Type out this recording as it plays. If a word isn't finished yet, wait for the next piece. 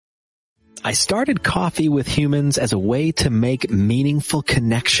I started Coffee with Humans as a way to make meaningful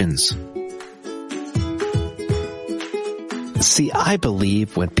connections. See, I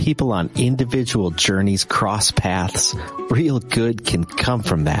believe when people on individual journeys cross paths, real good can come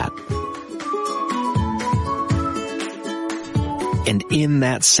from that. And in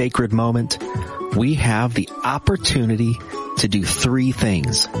that sacred moment, we have the opportunity to do three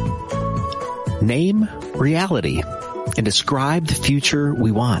things. Name reality and describe the future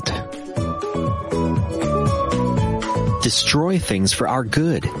we want. Destroy things for our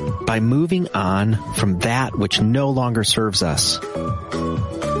good by moving on from that which no longer serves us.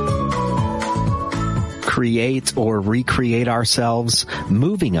 Create or recreate ourselves,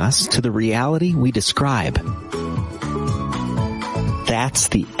 moving us to the reality we describe. That's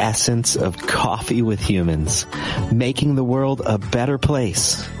the essence of Coffee with Humans, making the world a better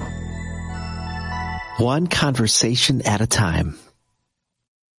place. One conversation at a time.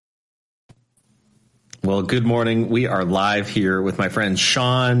 Well, good morning. We are live here with my friend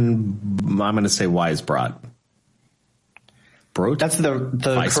Sean, I'm going to say Weisbrot. Brot? That's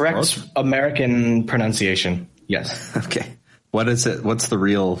the correct American pronunciation. Yes. Okay. What is it? What's the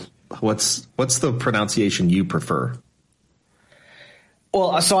real, what's the pronunciation you prefer?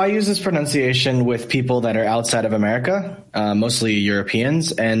 Well, so I use this pronunciation with people that are outside of America, mostly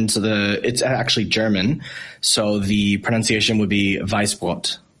Europeans, and it's actually German. So the pronunciation would be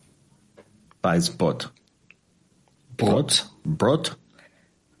Weisbrot. Weisbrot. Brot. Brot.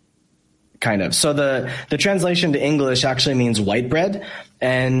 Kind of. So the translation to English actually means white bread.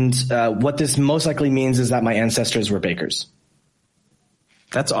 And what this most likely means is that my ancestors were bakers.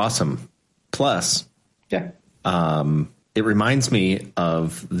 That's awesome. Plus, yeah. It reminds me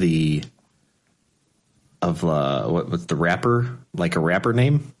of what was the rapper, like a rapper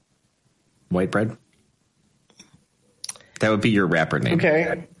name? White bread? That would be your rapper name.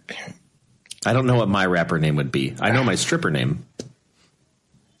 Okay. I don't know what my rapper name would be. I know my stripper name.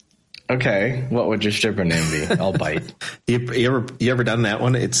 Okay. What would your stripper name be? I'll bite. You ever done that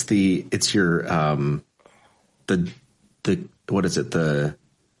one? It's your what is it?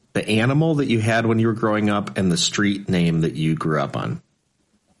 The animal that you had when you were growing up and the street name that you grew up on.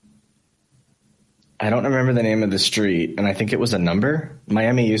 I don't remember the name of the street, and I think it was a number.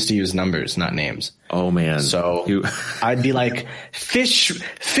 Miami used to use numbers, not names. Oh man. So I'd be like, Fish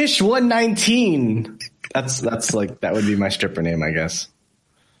 119. That's like, that would be my stripper name, I guess.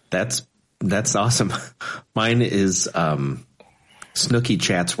 That's awesome. Mine is Snooky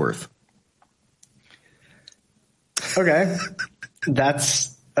Chatsworth. Okay. That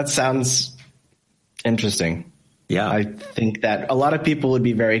sounds interesting. Yeah. I think that a lot of people would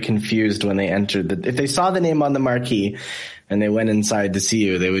be very confused when they entered if they saw the name on the marquee and they went inside to see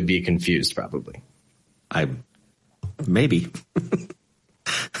you, they would be confused probably. Maybe.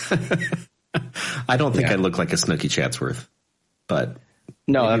 I don't think I look like a Snooky Chatsworth, but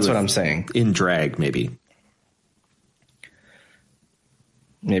no, that's what I'm saying. In drag, maybe.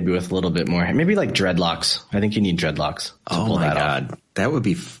 Maybe with a little bit more, maybe like dreadlocks. I think you need dreadlocks to pull that off.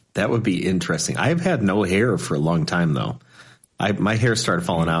 That would be interesting. I've had no hair for a long time though. My hair started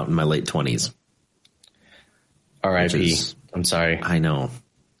falling out in my late 20s. R.I.P. I'm sorry. I know.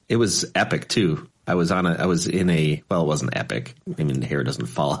 It was epic too. Well, it wasn't epic. I mean, the hair doesn't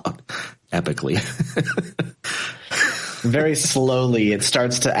fall out epically. Very slowly, it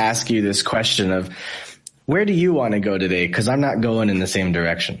starts to ask you this question of, where do you want to go today? Because I'm not going in the same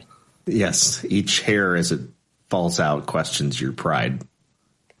direction. Yes. Each hair as it falls out questions your pride.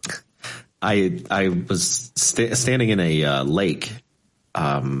 I was standing in a lake,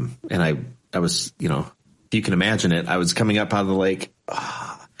 and I was, if you can imagine it, I was coming up out of the lake,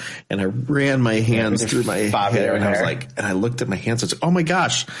 and I ran my hands through my hair, and I was like, and I looked at my hands, and I was like, oh my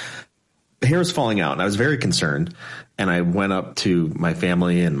gosh, the hair is falling out, and I was very concerned. And I went up to my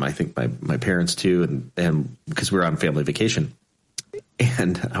family and I think my parents too, and because we were on family vacation,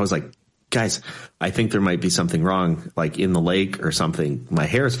 and I was like, guys, I think there might be something wrong, like in the lake or something. My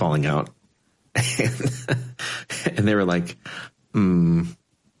hair is falling out. And they were like,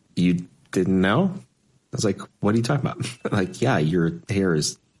 you didn't know? I was like, what are you talking about? Like, yeah, your hair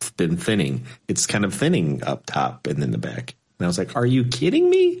has been thinning. It's kind of thinning up top and in the back. And I was like, are you kidding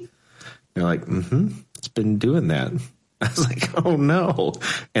me? They're like, it's been doing that. I was like, oh no.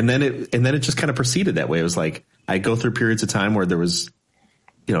 And then it just kind of proceeded that way. It was like, I go through periods of time where there was,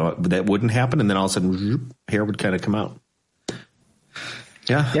 that wouldn't happen. And then all of a sudden hair would kind of come out.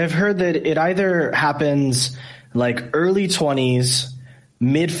 Yeah. I've heard that it either happens like early 20s,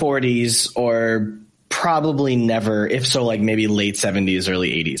 mid 40s, or probably never, if so, like maybe late 70s, early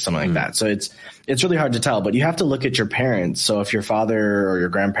 80s, something like that. So it's really hard to tell, but you have to look at your parents. So if your father or your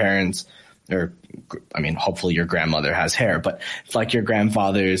grandparents hopefully your grandmother has hair, but if like your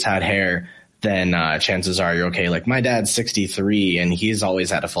grandfather's had hair, then chances are you're okay. Like my dad's 63 and he's always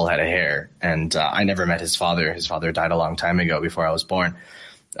had a full head of hair. And I never met his father. His father died a long time ago before I was born.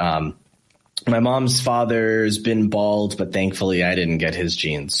 My mom's father's been bald, but thankfully I didn't get his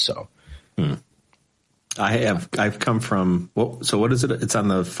genes. So I've come from, so what is it? It's on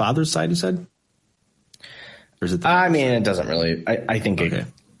the father's side, you said? Or is it it doesn't really, I think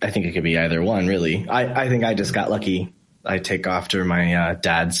it could be either one, really. I think I just got lucky. I take after my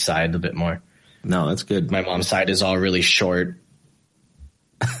dad's side a bit more. No, that's good. My mom's side is all really short.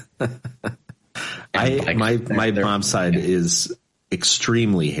 My mom's side is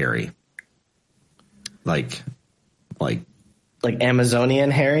extremely hairy. Like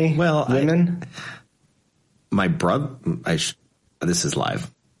Amazonian hairy women? My brother, this is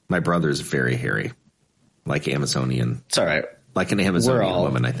live. My brother's very hairy. Like Amazonian. It's all right. Like an Amazonian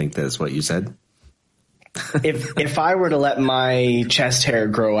woman, I think that's what you said. If I were to let my chest hair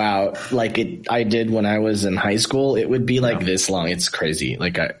grow out like I did when I was in high school, it would be like this long. It's crazy.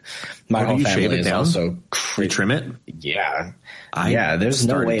 Like my whole family is also you trim it? Yeah. There's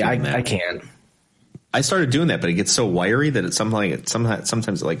no way I can't. I started doing that, but it gets so wiry that it's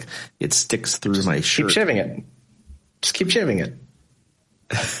sometimes like it sticks through my shirt. Keep shaving it. Just keep shaving it.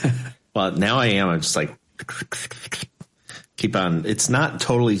 Well, now I am. I'm just like keep on. It's not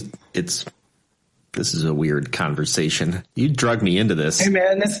totally. This is a weird conversation. You drug me into this. Hey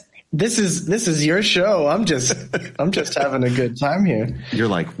man, this is your show. I'm just having a good time here. You're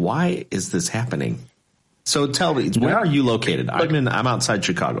like, why is this happening? So tell me, where are you located? I'm outside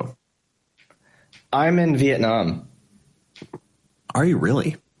Chicago. I'm in Vietnam. Are you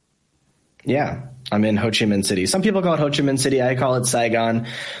really? Yeah, I'm in Ho Chi Minh City. Some people call it Ho Chi Minh City. I call it Saigon.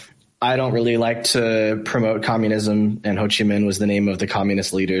 I don't really like to promote communism, and Ho Chi Minh was the name of the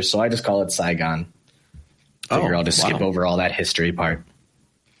communist leader, so I just call it Saigon. I'll just skip over all that history part.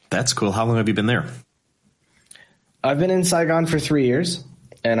 That's cool. How long have you been there? I've been in Saigon for 3 years,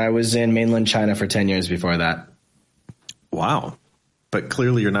 and I was in mainland China for 10 years before that. Wow. But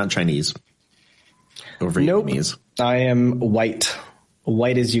clearly you're not Chinese or Vietnamese. Nope. I am white.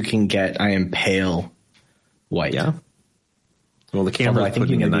 White as you can get. I am pale white. Yeah. Well, the camera's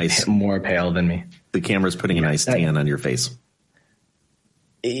putting a nice... more pale than me. The camera's putting a nice tan on your face.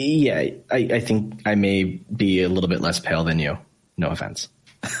 Yeah, I think I may be a little bit less pale than you. No offense.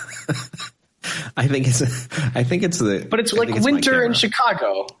 I think it's the. But it's like winter in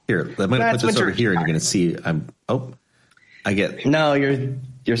Chicago. Here, I'm going to put this over here, and you're going to see. No,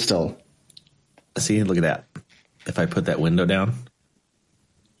 you're still. See, look at that. If I put that window down,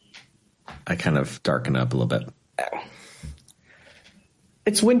 I kind of darken up a little bit.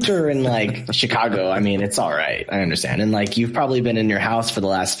 It's winter in like Chicago. I mean, it's all right. I understand. And like, you've probably been in your house for the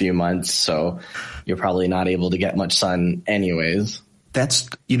last few months, so you're probably not able to get much sun anyways. That's,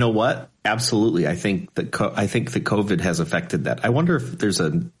 you know what? Absolutely. I think that COVID has affected that. I wonder if there's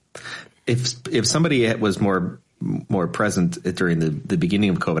if somebody was more present during the beginning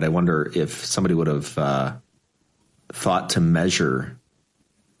of COVID, I wonder if somebody would have thought to measure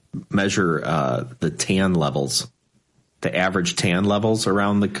the tan levels. The average tan levels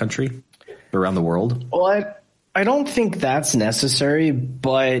around the country, around the world? Well, I don't think that's necessary,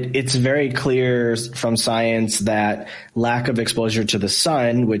 but it's very clear from science that lack of exposure to the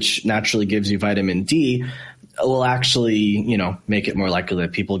sun, which naturally gives you vitamin D, will actually, make it more likely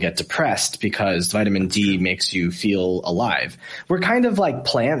that people get depressed because vitamin D makes you feel alive. We're kind of like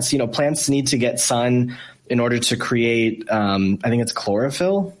plants. Plants need to get sun in order to create, I think it's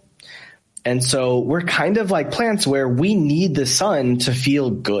chlorophyll. And so we're kind of like plants where we need the sun to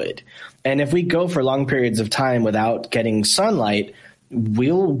feel good. And if we go for long periods of time without getting sunlight,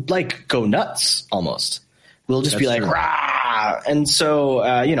 we'll like go nuts almost. We'll just be like, rah. And so,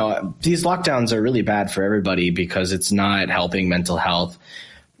 these lockdowns are really bad for everybody because it's not helping mental health.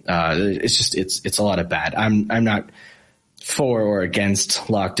 It's a lot of bad. I'm not for or against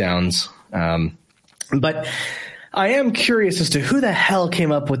lockdowns. But I am curious as to who the hell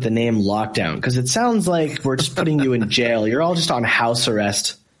came up with the name lockdown, because it sounds like we're just putting you in jail. You're all just on house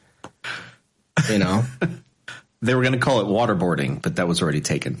arrest. They were going to call it waterboarding, but that was already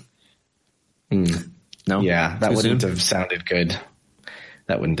taken. No? Yeah, that wouldn't have sounded good.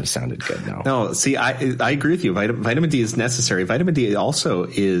 No. No, see, I agree with you. Vitamin D is necessary. Vitamin D also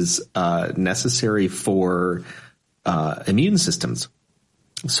is necessary for immune systems.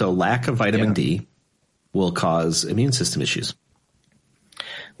 So lack of vitamin D will cause immune system issues.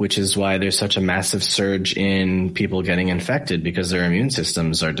 Which is why there's such a massive surge in people getting infected, because their immune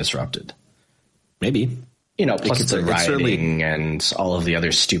systems are disrupted. Maybe. plus the rioting and all of the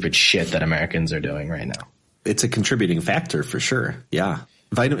other stupid shit that Americans are doing right now. It's a contributing factor for sure. Yeah.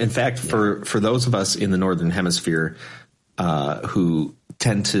 In fact, for those of us in the Northern Hemisphere who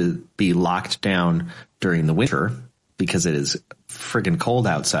tend to be locked down during the winter because it is friggin' cold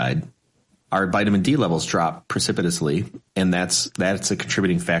outside, our vitamin D levels drop precipitously, and that's a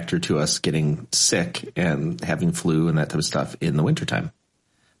contributing factor to us getting sick and having flu and that type of stuff in the wintertime.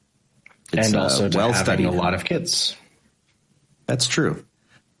 And also having a lot of kids. That's true.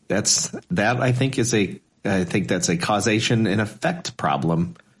 I think that's a causation and effect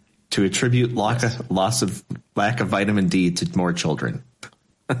problem to attribute lack of vitamin D to more children.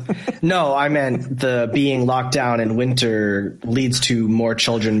 No, I meant the being locked down in winter leads to more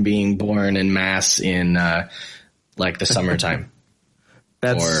children being born en masse in like the summertime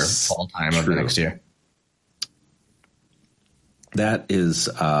or fall time of the next year. That is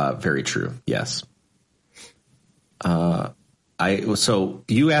very true. Yes. So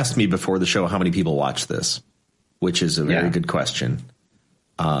you asked me before the show how many people watch this, which is a very good question.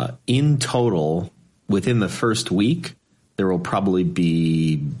 In total, within the first week, there will probably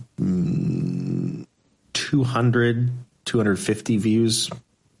be 200, 250 views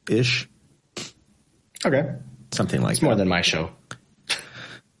ish. Okay. Something like that. It's more than my show.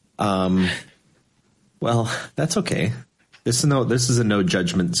 Well, that's okay. This is a no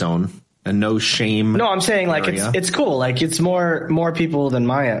judgment zone, a no shame. No, I'm saying like it's cool. Like it's more people than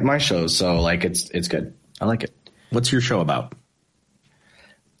my shows. So like it's good. I like it. What's your show about?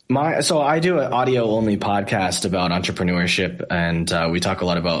 So I do an audio only podcast about entrepreneurship, and we talk a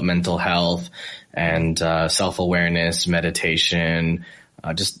lot about mental health and self-awareness, meditation,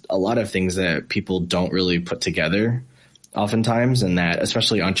 just a lot of things that people don't really put together oftentimes, and that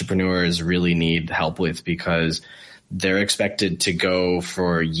especially entrepreneurs really need help with because they're expected to go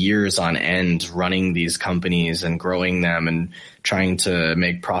for years on end running these companies and growing them and trying to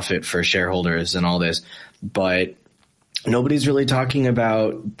make profit for shareholders and all this. But nobody's really talking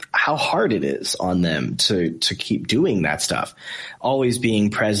about how hard it is on them to keep doing that stuff. Always being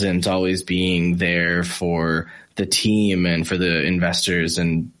present, always being there for the team and for the investors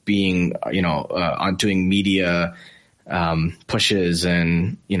and being, on doing media pushes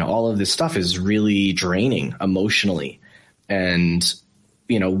and, all of this stuff is really draining emotionally. And,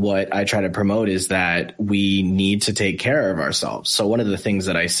 what I try to promote is that we need to take care of ourselves. So one of the things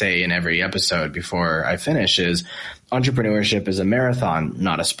that I say in every episode before I finish is entrepreneurship is a marathon,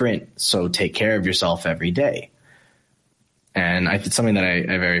 not a sprint. So take care of yourself every day. And it's something that I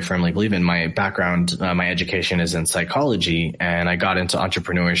very firmly believe in. My background, my education is in psychology, and I got into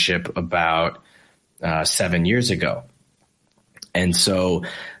entrepreneurship about 7 years ago. And so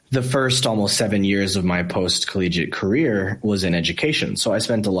the first almost 7 years of my post-collegiate career was in education. So I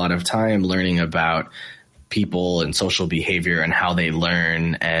spent a lot of time learning about people and social behavior and how they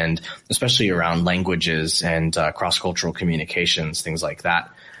learn, and especially around languages and cross-cultural communications, things like that.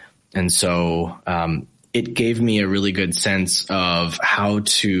 And so it gave me a really good sense of how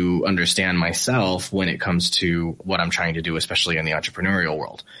to understand myself when it comes to what I'm trying to do, especially in the entrepreneurial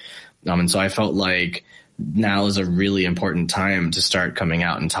world. And so I felt like now is a really important time to start coming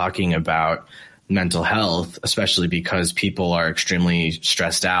out and talking about mental health, especially because people are extremely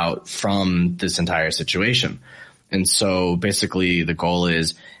stressed out from this entire situation. And so basically the goal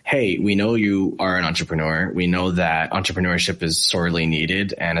is, hey, we know you are an entrepreneur. We know that entrepreneurship is sorely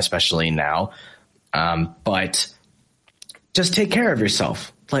needed, and especially now. But just take care of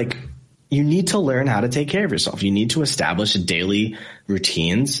yourself. Like, you need to learn how to take care of yourself. You need to establish daily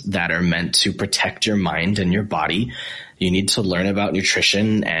routines that are meant to protect your mind and your body. You need to learn about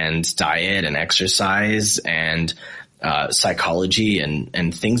nutrition and diet and exercise and psychology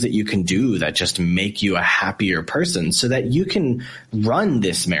and things that you can do that just make you a happier person so that you can run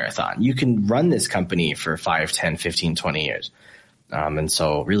this marathon. You can run this company for 5, 10, 15, 20 years. And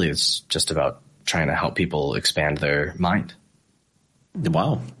so really it's just about trying to help people expand their mind.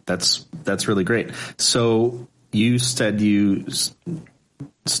 Wow. That's really great. So you said you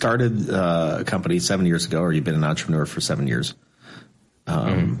started a company 7 years ago, or you've been an entrepreneur for 7 years.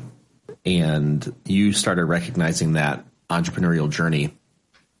 And you started recognizing that entrepreneurial journey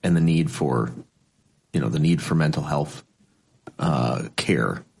and the need for mental health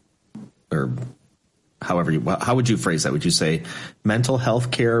care, or how would you phrase that? Would you say mental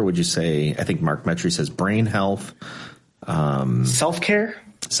health care? Would you say, I think Mark Metry says brain health? Self-care?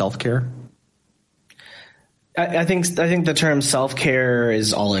 Self-care? I think the term self-care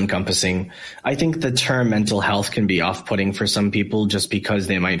is all encompassing. I think the term mental health can be off-putting for some people just because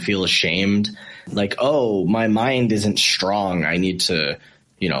they might feel ashamed. Like, oh, my mind isn't strong. I need to,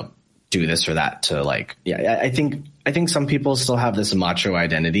 do this or that to like, I think some people still have this macho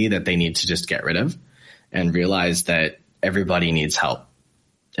identity that they need to just get rid of and realize that everybody needs help.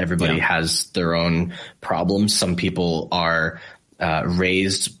 Everybody has their own problems. Some people are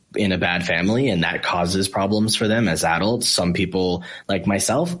raised in a bad family and that causes problems for them as adults. Some people, like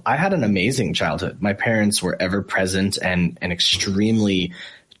myself, I had an amazing childhood. My parents were ever present and extremely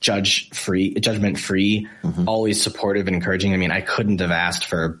judgment free, always supportive and encouraging. I mean, I couldn't have asked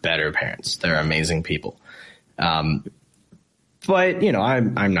for better parents. They're amazing people. But you know,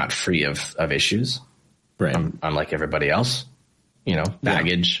 I'm not free of issues. Right. I'm like everybody else, you know,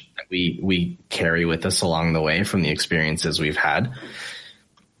 baggage that we carry with us along the way from the experiences we've had.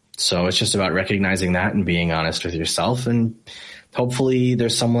 So it's just about recognizing that and being honest with yourself. And hopefully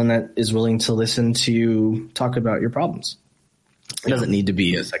there's someone that is willing to listen to you talk about your problems. It doesn't need to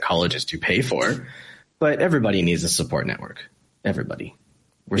be a psychologist you pay for, but everybody needs a support network. Everybody.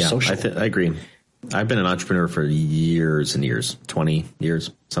 We're social. I agree. I've been an entrepreneur for years and years, 20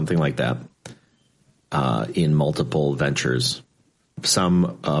 years, something like that, in multiple ventures,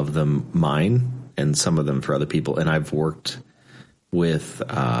 some of them mine and some of them for other people. And I've worked with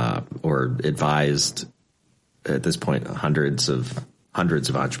or advised at this point hundreds of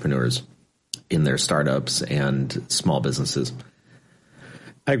entrepreneurs in their startups and small businesses.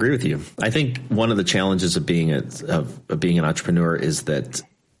 I agree with you. I think one of the challenges of being an entrepreneur is that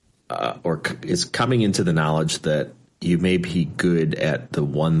is coming into the knowledge that you may be good at the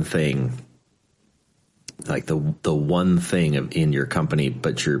one thing, like the one thing in your company,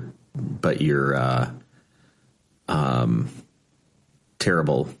 but you're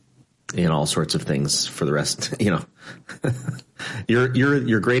terrible in all sorts of things for the rest. You know,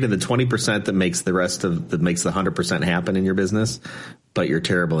 you're great in the 20% that makes the 100% happen in your business, but you're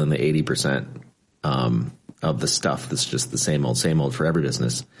terrible in the 80% of the stuff that's just the same old for every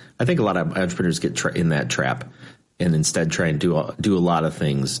business. I think a lot of entrepreneurs get in that trap and instead try and do a lot of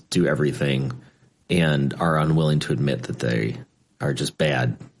things, do everything, and are unwilling to admit that they are just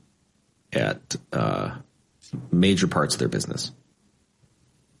bad at major parts of their business.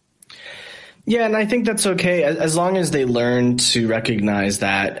 Yeah, and I think that's okay as long as they learn to recognize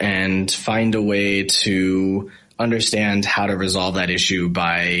that and find a way to understand how to resolve that issue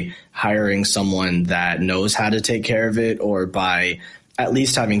by hiring someone that knows how to take care of it, or by at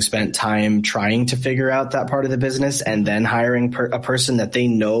least having spent time trying to figure out that part of the business and then hiring a person that they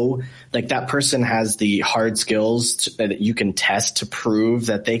know, like that person has the hard skills that you can test to prove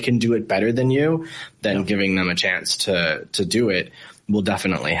that they can do it better than you, then giving them a chance to do it will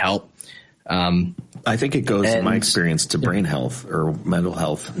definitely help. I think it goes, in my experience, to brain health or mental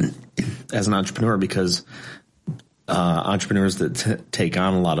health as an entrepreneur, because entrepreneurs that take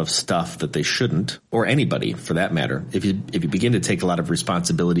on a lot of stuff that they shouldn't, or anybody for that matter, if you begin to take a lot of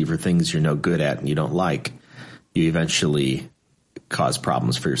responsibility for things you're no good at and you don't like, you eventually cause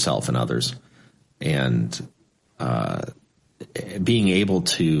problems for yourself and others. And being able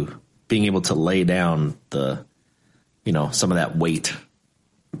to lay down some of that weight,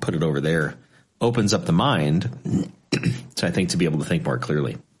 put it over there, opens up the mind. So I think to be able to think more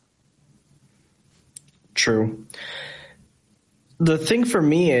clearly. True. The thing for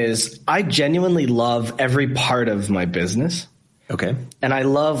me is I genuinely love every part of my business. Okay. And I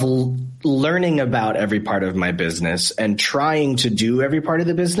love learning about every part of my business and trying to do every part of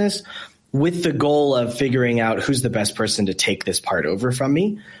the business with the goal of figuring out who's the best person to take this part over from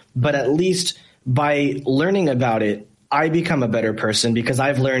me. But at least by learning about it, I become a better person because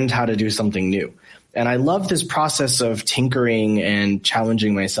I've learned how to do something new. And I love this process of tinkering and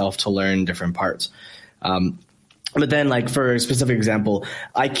challenging myself to learn different parts. But then, like, for a specific example,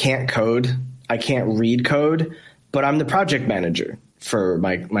 I can't code. I can't read code, but I'm the project manager for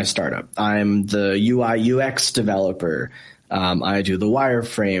my startup. I'm the UI UX developer. I do the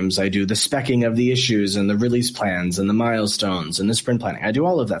wireframes. I do the speccing of the issues and the release plans and the milestones and the sprint planning. I do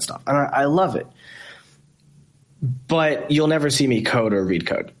all of that stuff. And I love it. But you'll never see me code or read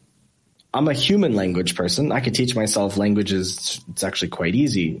code. I'm a human language person. I could teach myself languages. It's actually quite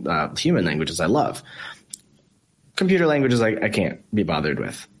easy. Human languages I love. Computer languages I can't be bothered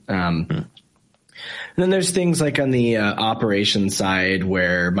with. And then there's things like on the operations side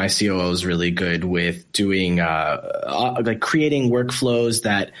where my COO is really good with doing like creating workflows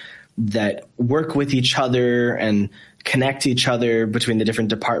that work with each other and connect each other between the different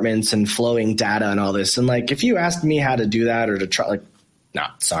departments and flowing data and all this. And like, if you asked me how to do that or to try, like, no,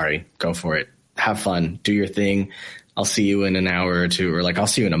 sorry, go for it. Have fun, do your thing. I'll see you in an hour or two, or like, I'll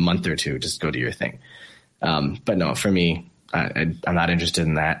see you in a month or two. Just go do your thing. But no, for me, I'm not interested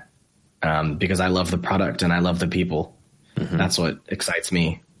in that, because I love the product and I love the people. Mm-hmm. That's what excites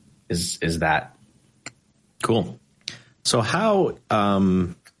me. is that. Cool. So how,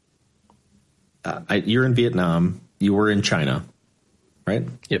 you're in Vietnam, you were in China, right?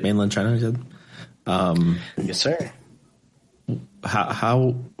 Yep. Mainland China, you said? Yes, sir.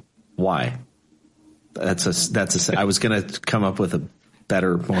 Why? I was going to come up with a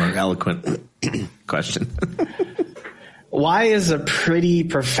better, more eloquent question. Why is a pretty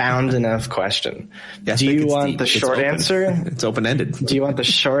profound enough question. Yes, Do you want the short answer? It's open-ended. Do you want the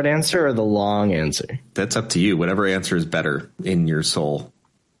short answer or the long answer? That's up to you. Whatever answer is better in your soul.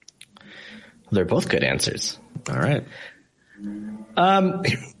 They're both good answers. All right.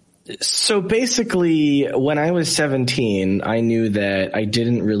 So basically, when I was 17, I knew that I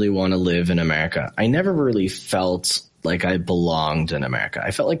didn't really want to live in America. I never really felt like I belonged in America. I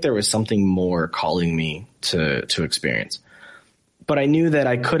felt like there was something more calling me to experience. But I knew that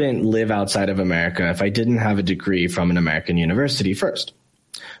I couldn't live outside of America if I didn't have a degree from an American university first,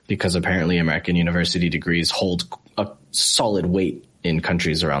 because apparently American university degrees hold a solid weight in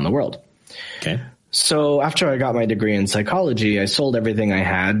countries around the world. Okay. So after I got my degree in psychology, I sold everything I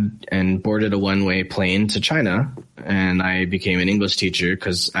had and boarded a one-way plane to China, and I became an English teacher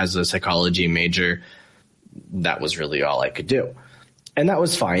because as a psychology major, that was really all I could do. And that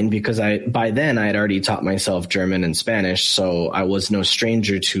was fine because by then I had already taught myself German and Spanish, so I was no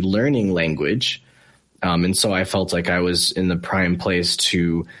stranger to learning language. And so I felt like I was in the prime place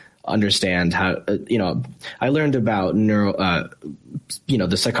to understand how, I learned about the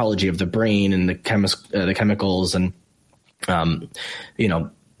psychology of the brain and the chemicals and, how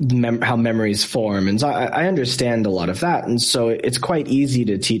memories form. And so I understand a lot of that. And so it's quite easy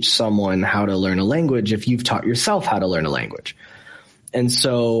to teach someone how to learn a language if you've taught yourself how to learn a language. And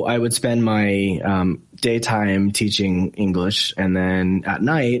so I would spend my daytime teaching English, and then at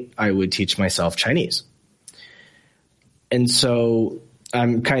night I would teach myself Chinese. And so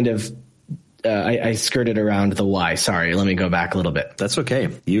I'm kind of I skirted around the why. Sorry, let me go back a little bit. That's okay.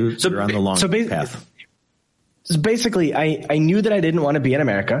 You're on the long path. So basically, I knew that I didn't want to be in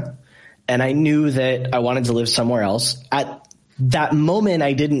America, and I knew that I wanted to live somewhere else. At that moment,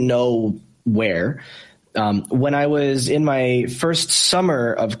 I didn't know where. When I was in my first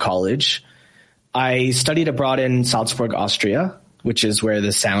summer of college, I studied abroad in Salzburg, Austria, which is where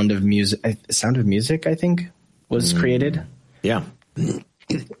the Sound of Music, I think, was created. Yeah.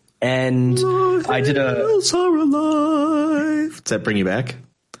 And I did Does that bring you back?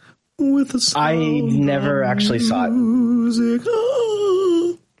 I never actually saw it.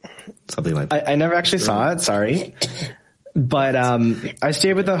 Something like that. I never actually saw it. Sorry. But I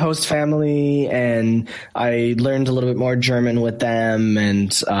stayed with the host family, and I learned a little bit more German with them,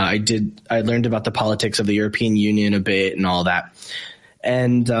 and I learned about the politics of the European Union a bit and all that.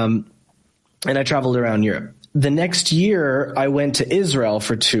 And I traveled around Europe. The next year, I went to Israel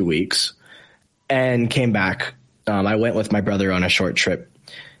for 2 weeks and came back. I went with my brother on a short trip.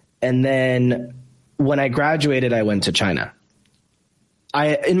 And then when I graduated, I went to China.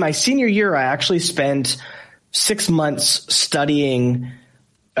 In my senior year, I actually spent 6 months studying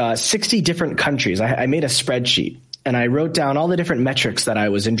 60 different countries. I made a spreadsheet, and I wrote down all the different metrics that I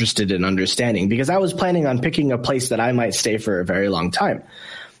was interested in understanding, because I was planning on picking a place that I might stay for a very long time.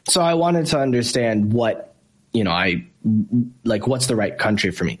 So I wanted to understand what's the right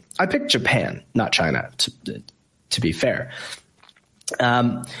country for me. I picked Japan, not China, to be fair.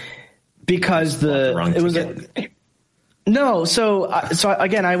 Because again,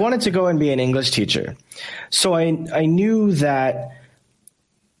 I wanted to go and be an English teacher. So I knew that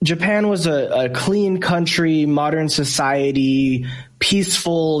Japan was a clean country, modern society,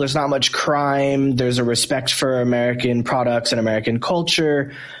 peaceful. There's not much crime. There's a respect for American products and American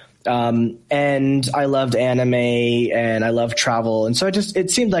culture. And I loved anime and I loved travel. And so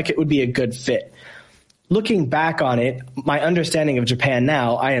it seemed like it would be a good fit. Looking back on it, my understanding of Japan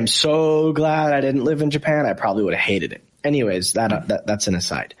now, I am so glad I didn't live in Japan. I probably would have hated it. Anyways, that's an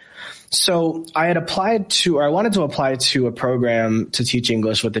aside. So I wanted to apply to a program to teach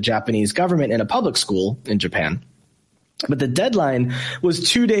English with the Japanese government in a public school in Japan. But the deadline was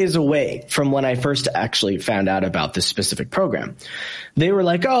 2 days away from when I first actually found out about this specific program. They were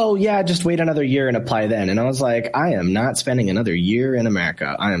like, oh, yeah, just wait another year and apply then. And I was like, I am not spending another year in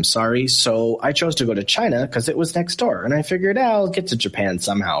America. I am sorry. So I chose to go to China because it was next door. And I figured I'll get to Japan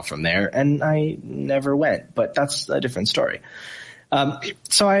somehow from there. And I never went. But that's a different story.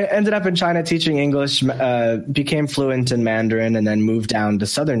 So I ended up in China teaching English, became fluent in Mandarin, and then moved down to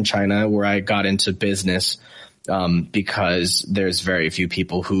southern China where I got into business. Because there's very few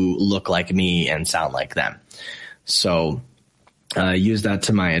people who look like me and sound like them. So used that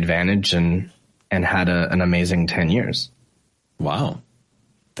to my advantage and had an amazing 10 years. Wow.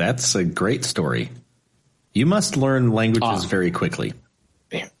 That's a great story. You must learn languages very quickly.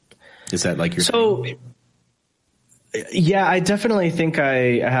 Is that like your thing? Yeah, I definitely think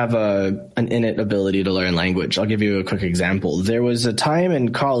I have an innate ability to learn language. I'll give you a quick example. There was a time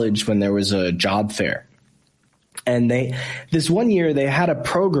in college when there was a job fair. And this one year they had a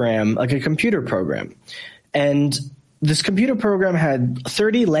program, like a computer program. And this computer program had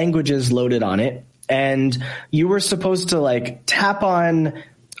 30 languages loaded on it. And you were supposed to like tap on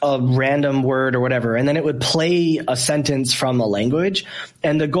a random word or whatever, and then it would play a sentence from a language.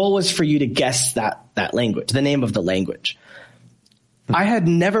 And the goal was for you to guess that language, the name of the language. I had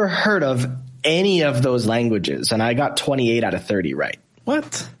never heard of any of those languages, and I got 28 out of 30 right.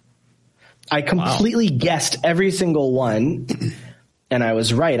 What? I completely guessed every single one, and I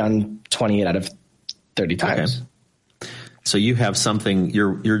was right on 28 out of 30 times. Okay. So you have something,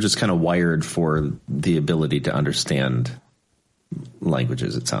 you're just kind of wired for the ability to understand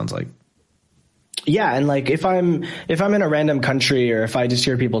languages, it sounds like. Yeah, and like if I'm in a random country, or if I just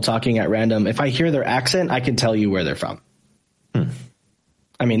hear people talking at random, if I hear their accent, I can tell you where they're from.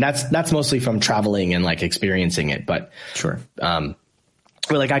 I mean, that's mostly from traveling and like experiencing it, but sure.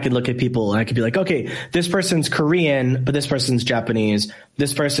 Or like I could look at people and I could be like, okay, this person's Korean, but this person's Japanese.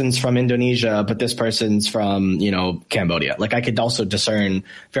 This person's from Indonesia, but this person's from, Cambodia. Like I could also discern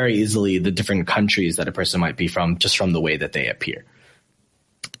very easily the different countries that a person might be from just from the way that they appear.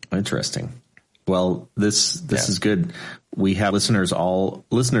 Interesting. Well, this is good. We have listeners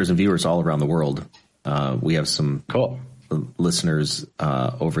and viewers all around the world. We have some cool listeners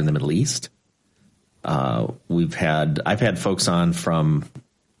over in the Middle East. I've had folks on from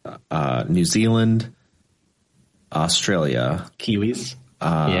New Zealand, Australia, Kiwis,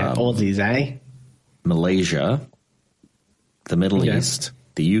 Aussies, eh? Malaysia, the Middle East,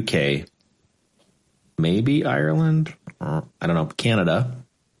 the UK, maybe Ireland, I don't know, Canada,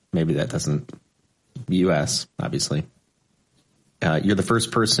 maybe that doesn't, US, obviously. You're the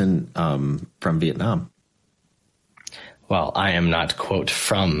first person from Vietnam. Well, I am not, quote,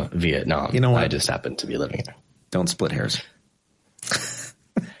 from Vietnam. You know what? I just happen to be living there. Don't split hairs.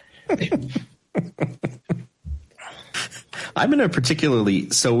 I'm in a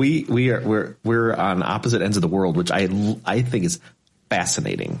particularly, so we're on opposite ends of the world, which I think is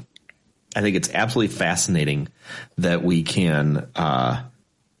fascinating. I think it's absolutely fascinating that we can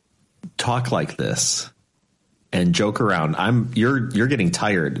talk like this and joke around. You're getting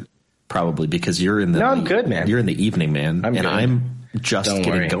tired. Probably because you're in the. No, I'm good, man. You're in the evening, man, I'm just Don't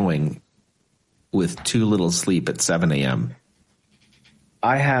getting worry. going with too little sleep at 7 a.m.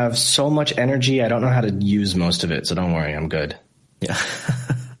 I have so much energy. I don't know how to use most of it, so don't worry. I'm good. Yeah.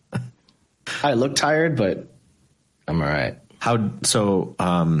 I look tired, but I'm all right. How do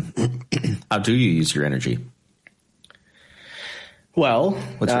you use your energy? Well,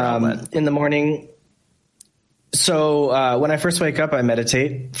 what's your outlet? In the morning. So when I first wake up, I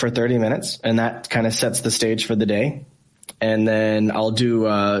meditate for 30 minutes, and that kind of sets the stage for the day. And then I'll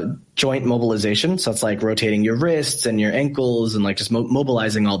do joint mobilization. So it's like rotating your wrists and your ankles and like just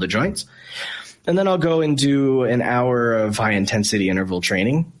mobilizing all the joints. And then I'll go and do an hour of high intensity interval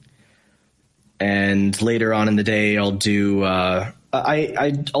training. And later on in the day, I'll do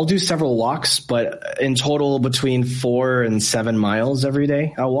I'll do several walks, but in total between 4 and 7 miles every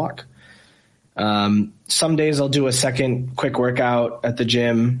day I'll walk. Some days I'll do a second quick workout at the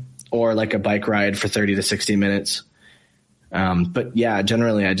gym or like a bike ride for 30 to 60 minutes. But yeah,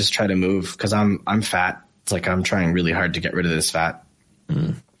 generally I just try to move because I'm fat. It's like I'm trying really hard to get rid of this fat.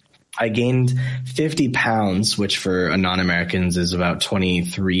 I gained 50 pounds, which for non-Americans is about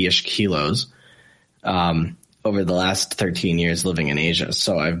 23-ish kilos, over the last 13 years living in Asia.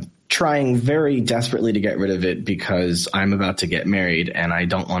 So I'm trying very desperately to get rid of it because I'm about to get married and I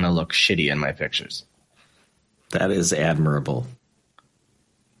don't want to look shitty in my pictures. That is admirable.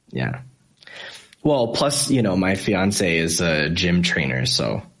 Yeah. Well, plus, my fiance is a gym trainer,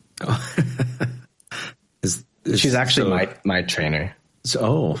 so she's actually my trainer.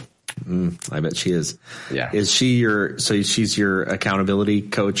 So, I bet she is. Yeah. Is she she's your accountability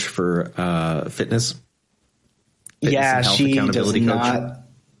coach for fitness? Yeah, she does coach? not.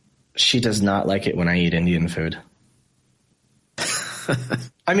 She does not like it when I eat Indian food.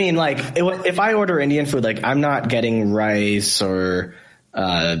 I mean, like, if I order Indian food, like, I'm not getting rice or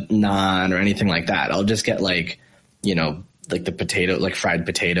naan or anything like that. I'll just get like the potato, like fried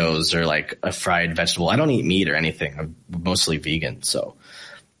potatoes or like a fried vegetable. I don't eat meat or anything. I'm mostly vegan, so.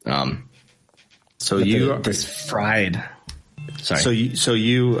 This fried. Sorry. So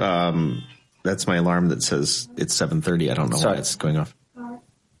you that's my alarm that says it's 7:30. I don't know why it's going off.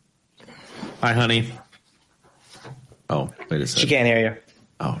 Hi, honey. Oh, wait a second. She can't hear you.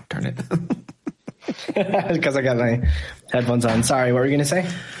 Oh, darn it. Because I got my headphones on. Sorry, what were you going to say?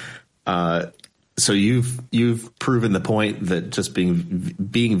 So you've proven the point that just being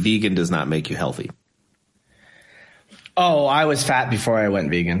vegan does not make you healthy. Oh, I was fat before I went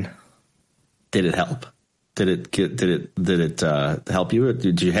vegan. Did it help? Did it help you?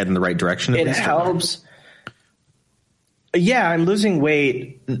 Did you head in the right direction? It helps. Yeah, I'm losing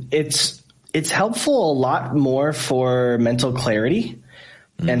weight. It's helpful a lot more for mental clarity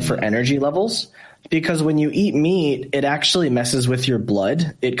and for energy levels, because when you eat meat, it actually messes with your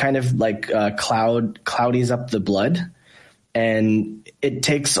blood. It kind of like cloudies up the blood, and it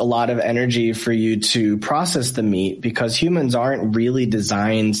takes a lot of energy for you to process the meat, because humans aren't really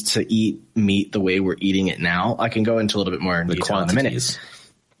designed to eat meat the way we're eating it now. I can go into a little bit more detail in a minute.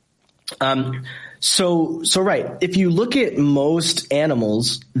 So right. If you look at most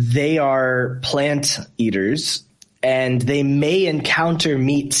animals, they are plant eaters, and they may encounter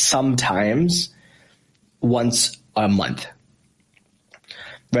meat sometimes once a month.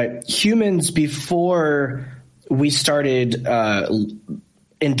 Right? Humans, before we started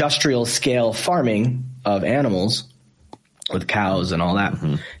industrial scale farming of animals with cows and all that,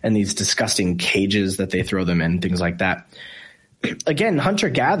 and these disgusting cages that they throw them in, things like that. Again,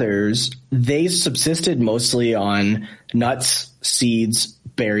 hunter-gatherers, they subsisted mostly on nuts, seeds,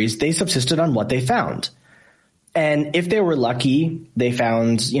 berries. They subsisted on what they found. And if they were lucky, they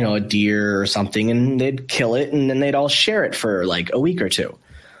found, a deer or something, and they'd kill it, and then they'd all share it for like a week or two.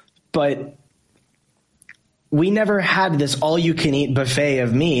 But we never had this all-you-can-eat buffet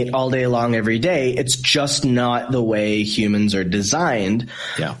of meat all day long every day. It's just not the way humans are designed.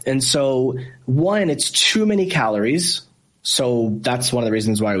 Yeah. And so, one, it's too many calories. So that's one of the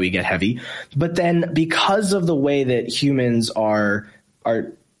reasons why we get heavy. But then because of the way that humans are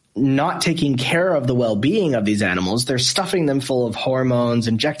not taking care of the well-being of these animals, they're stuffing them full of hormones,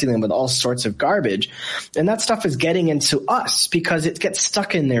 injecting them with all sorts of garbage. And that stuff is getting into us because it gets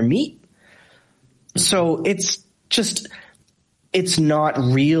stuck in their meat. So it's not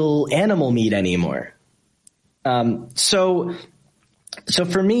real animal meat anymore. So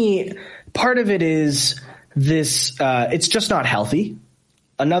for me, part of it is this, it's just not healthy.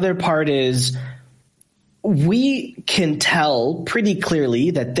 Another part is we can tell pretty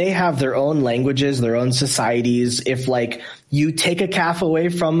clearly that they have their own languages, their own societies. If like you take a calf away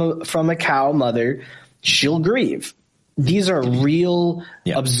from a cow mother, she'll grieve. These are real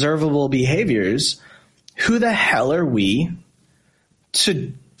observable behaviors. Who the hell are we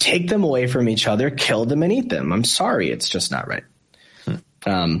to take them away from each other, kill them and eat them? I'm sorry. It's just not right.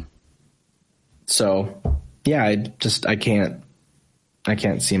 So yeah, I can't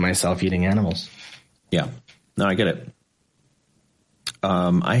see myself eating animals. Yeah, no, I get it.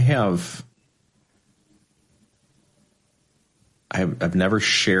 I've never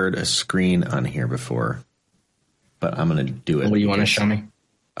shared a screen on here before, but I'm going to do it. What do you want to show me?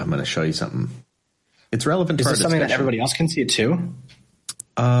 I'm going to show you something. It's relevant to our discussion. Is this something that everybody else can see it too?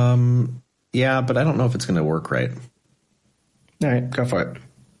 Yeah, but I don't know if it's going to work right. All right, go for it.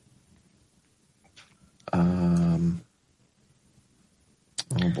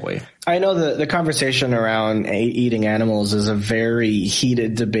 Oh boy. I know the conversation around eating animals is a very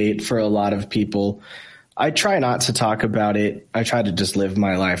heated debate for a lot of people. I try not to talk about it. I try to just live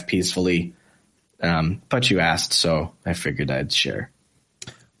my life peacefully. But you asked, so I figured I'd share.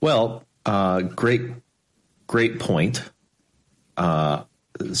 Well, great point.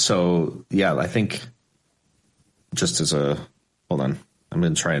 So yeah, I think just as hold on, I'm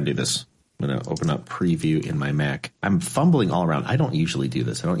going to try and do this. I'm going to open up preview in my Mac. I'm fumbling all around. I don't usually do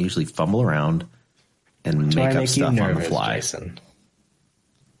this. I don't usually fumble around and make up stuff on the fly. Jason?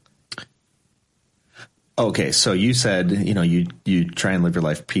 Okay, so you said, you try and live your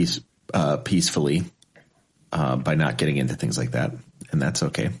life peacefully by not getting into things like that, and that's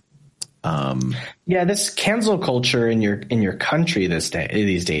okay. Yeah, this cancel culture in your country these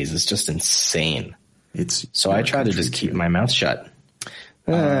days is just insane. So I try to just keep my mouth shut.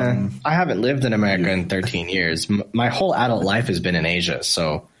 I haven't lived in America in 13 years. My whole adult life has been in Asia. So,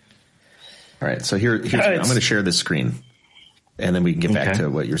 all right. So here's I'm going to share this screen, and then we can get back to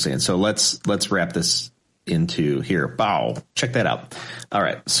what you're saying. So let's wrap this into here. Bow. Check that out. All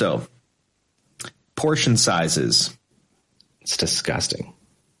right. So portion sizes. It's disgusting.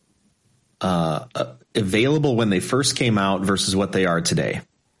 Available when they first came out versus what they are today.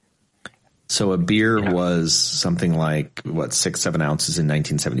 So a beer was something like 6-7 ounces in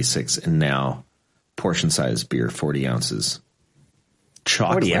 1976, and now portion size beer 40 ounces.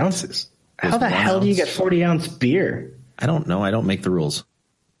 Chocolate 40 ounces. How the hell do you get 40-ounce beer? I don't know. I don't make the rules.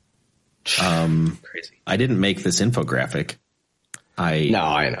 Crazy. I didn't make this infographic.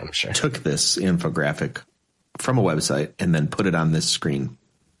 I'm sure. Took this infographic from a website and then put it on this screen.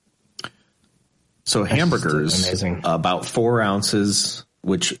 So hamburgers, about 4 ounces,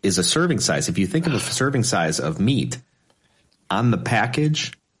 which is a serving size. If you think of a serving size of meat on the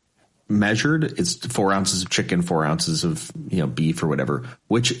package measured, it's 4 ounces of chicken, 4 ounces of beef or whatever,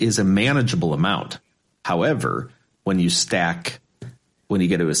 which is a manageable amount. However, when you get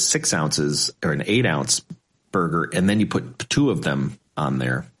to a 6 ounces or an 8 ounce burger, and then you put 2 of them on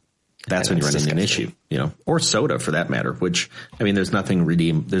there, that's when you run into an issue, or soda for that matter, which, there's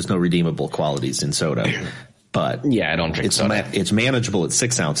no redeemable qualities in soda, but I don't drink soda. It's manageable at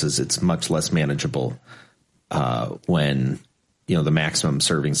 6 ounces. It's much less manageable, when, the maximum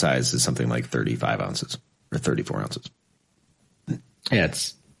serving size is something like 35 ounces or 34 ounces. Yeah,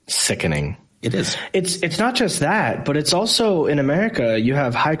 it's sickening. It is. It's not just that, but it's also in America, you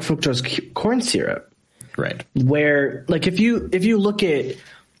have high fructose corn syrup. Right. Where, like, if you look at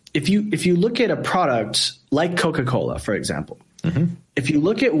a product like Coca-Cola, for example, if you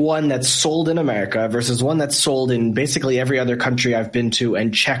look at one that's sold in America versus one that's sold in basically every other country I've been to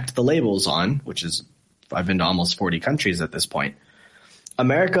and checked the labels on, which is, I've been to almost 40 countries at this point,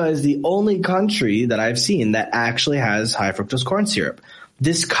 America is the only country that I've seen that actually has high fructose corn syrup.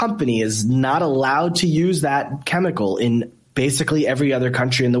 This company is not allowed to use that chemical in basically every other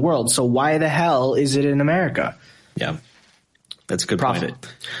country in the world. So why the hell is it in America? Yeah. That's a good profit.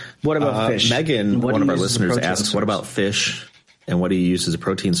 Point. What about fish? Megan, one of our listeners, asks, what about fish and what do you use as a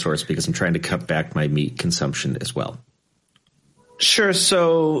protein source? Because I'm trying to cut back my meat consumption as well. Sure.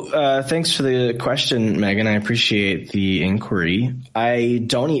 So thanks for the question, Megan. I appreciate the inquiry. I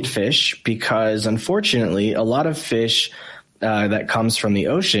don't eat fish because, unfortunately, a lot of fish that comes from the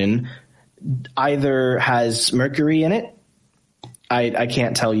ocean either has mercury in it. I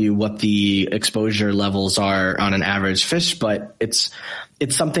can't tell you what the exposure levels are on an average fish, but it's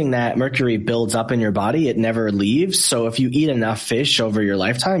something that mercury builds up in your body. It never leaves. So if you eat enough fish over your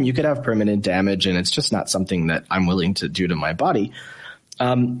lifetime, you could have permanent damage, and it's just not something that I'm willing to do to my body.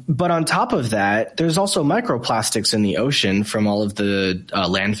 But on top of that, there's also microplastics in the ocean from all of the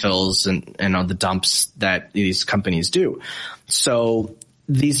landfills and all the dumps that these companies do. So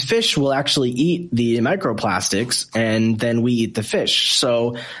these fish will actually eat the microplastics, and then we eat the fish.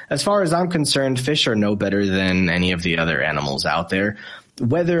 So as far as I'm concerned, fish are no better than any of the other animals out there.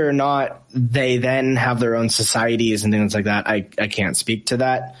 Whether or not they then have their own societies and things like that, I can't speak to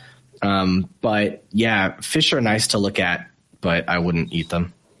that. But yeah, fish are nice to look at, but I wouldn't eat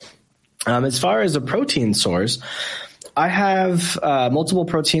them. As far as a protein source, I have multiple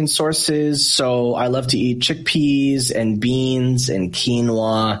protein sources. So I love to eat chickpeas and beans and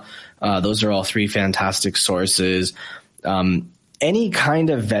quinoa. Those are all 3 fantastic sources. Any kind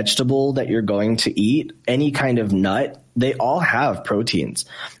of vegetable that you're going to eat, any kind of nut, they all have proteins.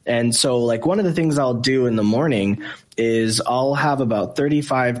 And so, like, one of the things I'll do in the morning is I'll have about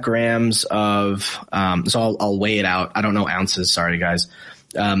 35 grams of, so I'll weigh it out. I don't know ounces. Sorry, guys.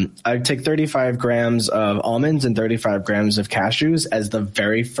 I take 35 grams of almonds and 35 grams of cashews as the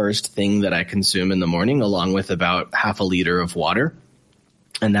very first thing that I consume in the morning, along with about half a liter of water.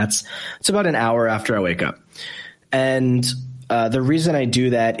 And it's about an hour after I wake up. And the reason I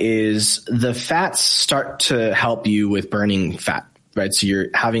do that is the fats start to help you with burning fat, right? So you're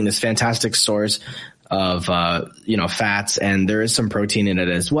having this fantastic source of, fats, and there is some protein in it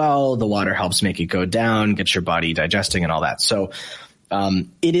as well. The water helps make it go down, get your body digesting and all that. So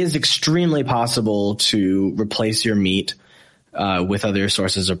it is extremely possible to replace your meat with other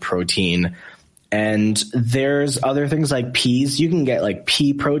sources of protein. And there's other things like peas. You can get like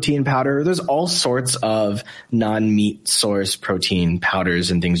pea protein powder. There's all sorts of non-meat source protein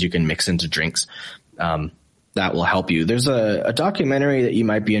powders and things you can mix into drinks that will help you. There's a documentary that you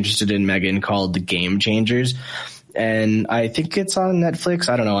might be interested in, Megan, called The Game Changers. And I think it's on Netflix.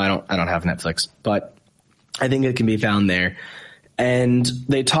 I don't know. I don't have Netflix, but I think it can be found there. And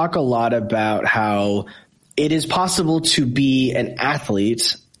they talk a lot about how it is possible to be an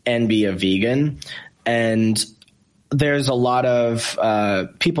athlete and be a vegan. And there's a lot of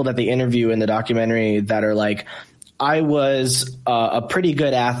people that they interview in the documentary that are like, I was a pretty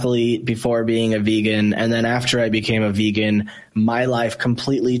good athlete before being a vegan. And then after I became a vegan, my life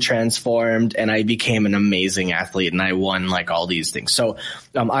completely transformed and I became an amazing athlete and I won like all these things. So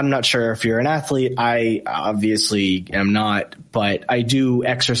I'm not sure if you're an athlete. I obviously am not, but I do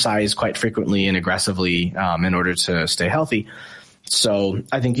exercise quite frequently and aggressively in order to stay healthy. So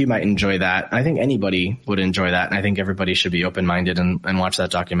I think you might enjoy that. I think anybody would enjoy that. And I think everybody should be open-minded and watch that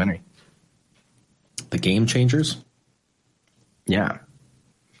documentary. The Game Changers? Yeah.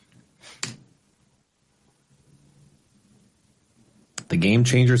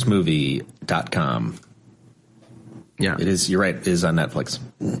 thegamechangersmovie.com. Yeah. It is. You're right. It is on Netflix.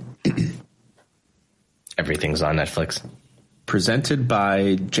 Everything's on Netflix. Presented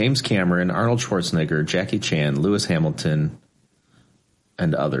by James Cameron, Arnold Schwarzenegger, Jackie Chan, Lewis Hamilton,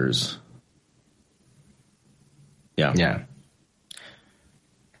 and others. Yeah. Yeah.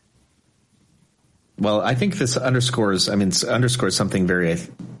 Well, I think this underscores something very,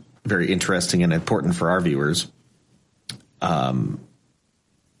 very interesting and important for our viewers.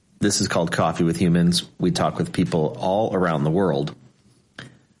 This is called Coffee with Humans. We talk with people all around the world.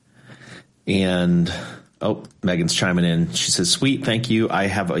 And, Megan's chiming in. She says, sweet, thank you. I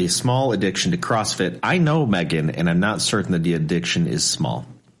have a small addiction to CrossFit. I know, Megan, and I'm not certain that the addiction is small.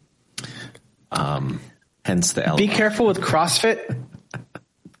 Hence the L. Be careful with CrossFit.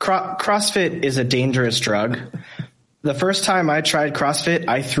 CrossFit is a dangerous drug. The first time I tried CrossFit,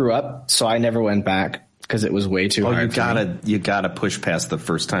 I threw up, so I never went back because it was way too hard. You gotta push past the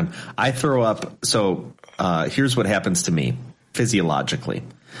first time. I throw up. So here's what happens to me physiologically,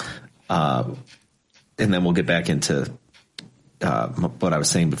 and then we'll get back into what I was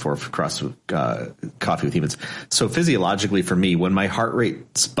saying before for Coffee with Humans. So physiologically, for me, when my heart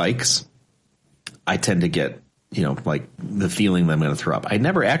rate spikes, I tend to get, like the feeling that I'm going to throw up. I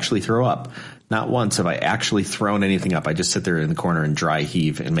never actually throw up. Not once have I actually thrown anything up. I just sit there in the corner and dry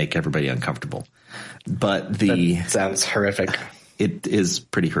heave and make everybody uncomfortable. But that sounds horrific. It is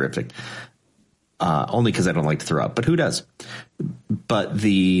pretty horrific. Only because I don't like to throw up, but who does? But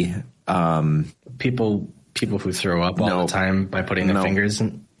the people who throw up all the time by putting their fingers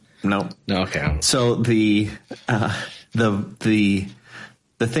in. No. Okay. So the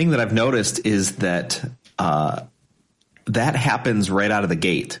thing that I've noticed is that that happens right out of the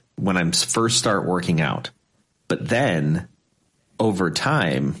gate when I first start working out. But then over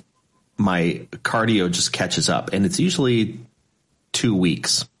time, my cardio just catches up, and it's usually 2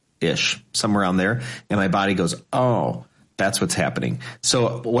 weeks ish, somewhere around there. And my body goes, oh, that's what's happening.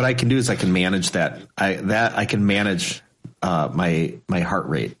 So what I can do is I can manage that. I can manage my heart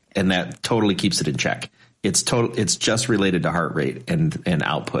rate, and that totally keeps it in check. It's just related to heart rate and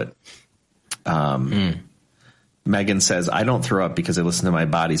output. Megan says, I don't throw up because I listen to my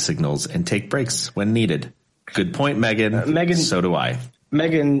body signals and take breaks when needed. Good point, Megan. Megan, so do I.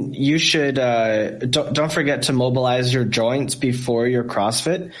 Megan, you should don't forget to mobilize your joints before your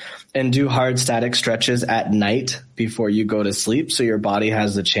CrossFit and do hard static stretches at night before you go to sleep, so your body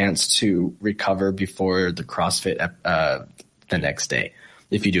has the chance to recover before the CrossFit the next day.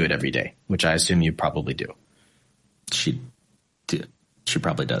 If you do it every day, which I assume you probably do. She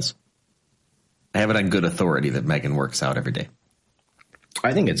probably does. I have it on good authority that Megan works out every day.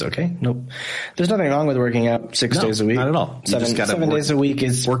 I think it's okay. Nope. There's nothing wrong with working out 6 days a week. Not at all. Seven days a week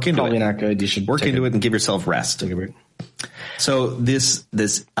is probably not good. You should work into it and give yourself rest. Take a break. So this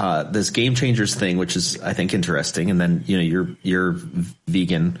Game Changers thing, which is, I think, interesting. And then, you're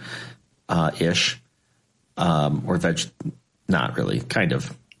vegan, ish, or not really, kind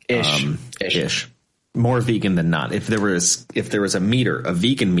of ish, more vegan than not. If there was a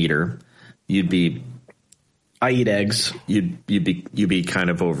vegan meter, you'd be. I eat eggs. You'd be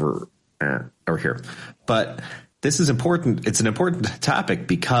kind of over here, but this is important. It's an important topic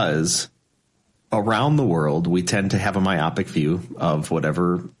because around the world we tend to have a myopic view of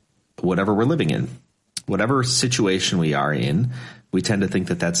whatever we're living in, whatever situation we are in. We tend to think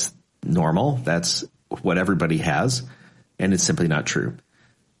that that's normal. That's what everybody has. And it's simply not true.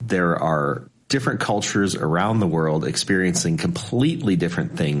 There are different cultures around the world experiencing completely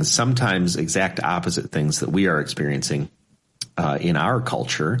different things, sometimes exact opposite things that we are experiencing in our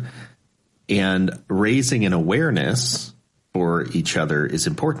culture. And raising an awareness for each other is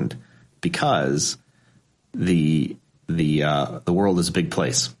important because the world is a big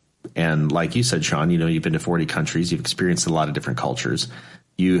place. And like you said, Sean, you've been to 40 countries. You've experienced a lot of different cultures.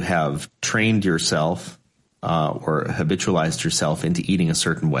 You have trained yourself or habitualized yourself into eating a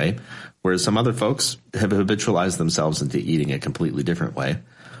certain way, whereas some other folks have habitualized themselves into eating a completely different way.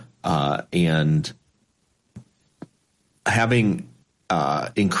 And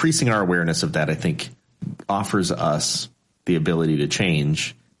increasing our awareness of that, I think, offers us the ability to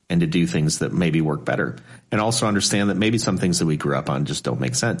change and to do things that maybe work better, and also understand that maybe some things that we grew up on just don't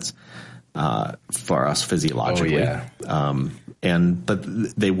make sense for us physiologically. Oh, yeah.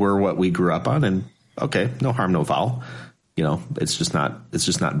 But they were what we grew up on, and okay, no harm, no foul. It's just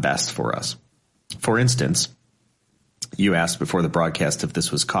not best for us. For instance, you asked before the broadcast if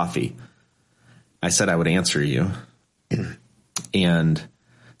this was coffee. I said I would answer you, and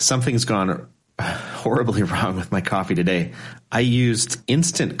something's gone horribly wrong with my coffee today. I used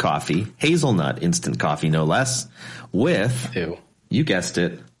instant coffee, hazelnut instant coffee, no less, with You guessed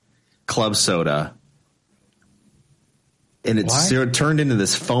it. Club soda. And it's turned into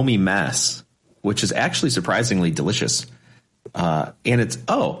this foamy mess, which is actually surprisingly delicious. And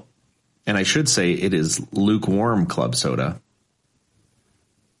I should say it is lukewarm club soda.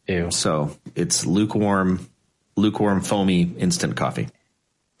 Ew. So it's lukewarm foamy instant coffee.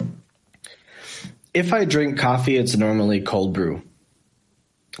 If I drink coffee, it's normally cold brew.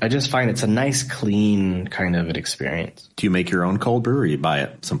 I just find it's a nice, clean kind of an experience. Do you make your own cold brew or you buy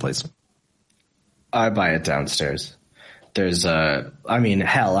it someplace? I buy it downstairs. There's I'm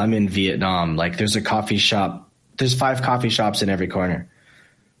in Vietnam. Like there's a coffee shop. There's 5 coffee shops in every corner.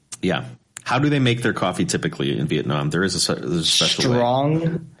 Yeah. How do they make their coffee typically in Vietnam? There's a special strong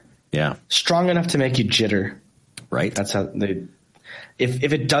way. Yeah. Strong enough to make you jitter. Right. That's how they,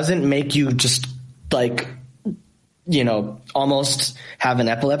 if it doesn't make you just like, almost have an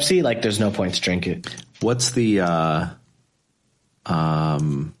epilepsy, like there's no point to drink it. What's the, not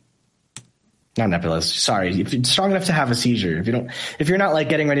an epilepsy. Sorry. If it's strong enough to have a seizure, if you're not like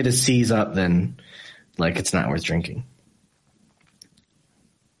getting ready to seize up, then like it's not worth drinking.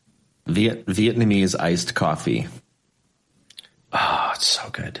 Vietnamese iced coffee. Oh, it's so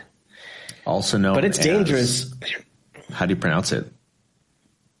good. Also known, but it's dangerous. How do you pronounce it?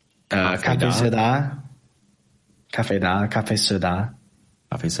 Café soda. Café soda.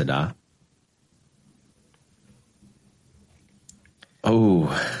 Café soda. Oh,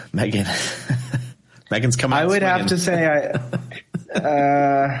 Megan. Megan's coming. I would have to say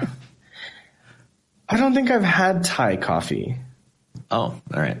I don't think I've had Thai coffee. Oh,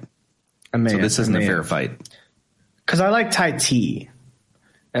 all right. So this isn't a fair fight. Because I like Thai tea,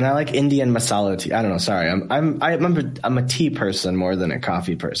 and I like Indian masala tea. I don't know. Sorry, I'm a tea person more than a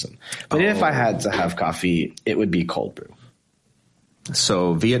coffee person. But if I had to have coffee, it would be cold brew.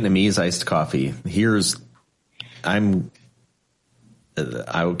 So Vietnamese iced coffee.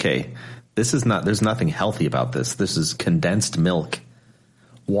 Okay. This is not. There's nothing healthy about this. This is condensed milk,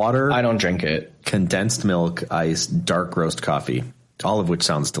 water. I don't drink it. Condensed milk, ice, dark roast coffee. All of which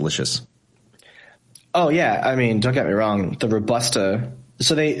sounds delicious. Oh yeah, I mean, don't get me wrong. The Robusta.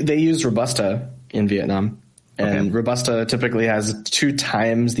 So they use Robusta in Vietnam, and Robusta typically has 2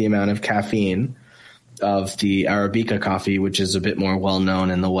 times the amount of caffeine of the Arabica coffee, which is a bit more well known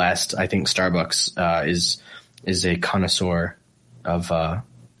in the West. I think Starbucks is a connoisseur of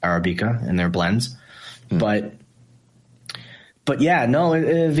Arabica in their blends, but yeah, no,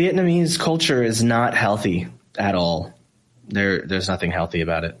 Vietnamese culture is not healthy at all. There's nothing healthy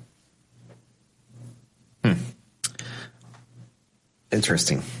about it.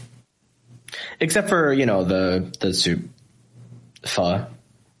 Interesting. Except for, the soup. Pho.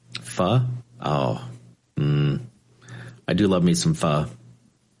 Pho? Oh. I do love me some pho.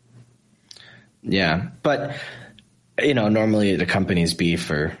 Yeah. But, normally it accompanies beef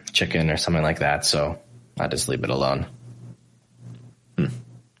or chicken or something like that. So I just leave it alone.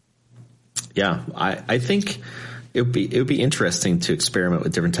 Yeah. I think it would be interesting to experiment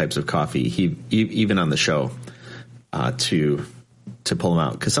with different types of coffee, even on the show, to pull them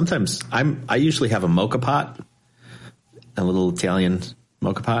out. Because sometimes I usually have a mocha pot, a little Italian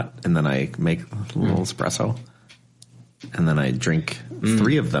mocha pot, and then I make a little espresso, and then I drink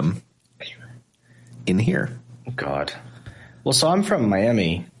 3 of them in here. God. Well, so I'm from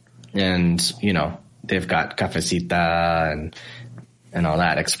Miami, and they've got cafecita and all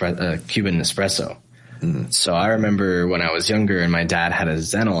that Cuban espresso. So I remember when I was younger and my dad had a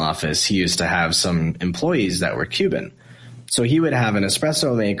Zenel office, he used to have some employees that were Cuban. So he would have an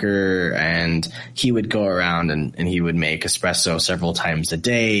espresso maker, and he would go around and he would make espresso several times a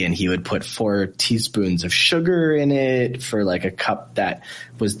day, and he would put 4 teaspoons of sugar in it for like a cup that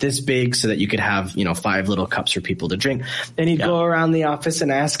was this big so that you could have, 5 little cups for people to drink. And he'd go around the office and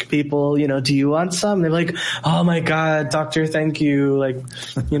ask people, do you want some? They're like, oh my God, doctor, thank you. Like,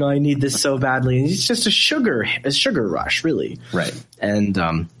 I need this so badly. And it's just a sugar rush, really. Right. And,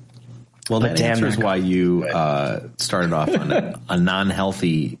 well, that answers why you started off on a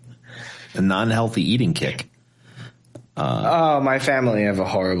non-healthy eating kick. My family have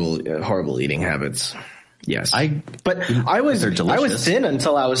horrible eating habits. Yes, I was thin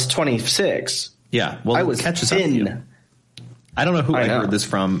until I was 26. Yeah, well, I was thin. I don't know who I heard this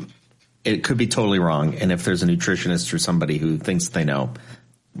from. It could be totally wrong, and if there's a nutritionist or somebody who thinks they know,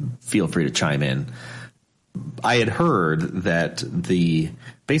 feel free to chime in. I had heard that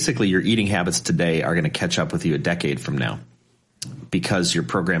basically your eating habits today are going to catch up with you a decade from now, because you're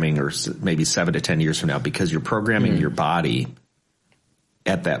programming, or maybe 7 to 10 years from now, because you're programming your body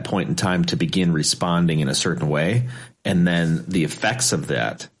at that point in time to begin responding in a certain way. And then the effects of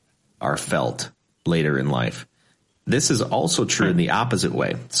that are felt later in life. this is also true in the opposite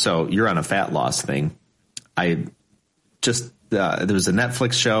way. So you're on a fat loss thing. I just, there was a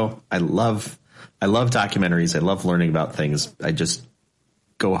Netflix show. I love documentaries. I love learning about things. I just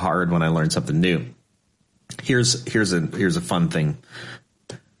go hard when I learn something new. Here's a fun thing.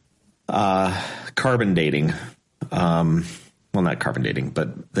 Carbon dating. Well, not carbon dating, but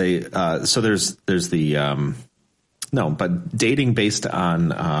so there's the, but dating based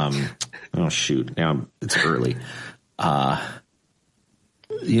on, oh shoot, now it's early.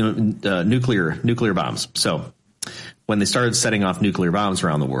 Nuclear bombs. So when they started setting off nuclear bombs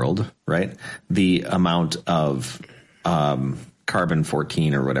around the world, right, the amount of carbon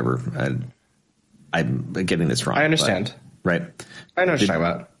 14 or whatever, I'm getting this wrong. I understand. But, right. I know what you're talking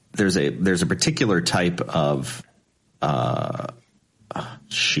about. There's a particular type of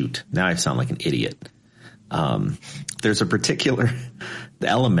shoot. Now I sound like an idiot. There's a particular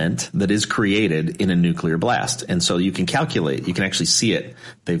element that is created in a nuclear blast. And so you can actually see it.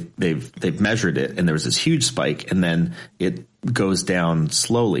 They've measured it, and there was this huge spike, and then it goes down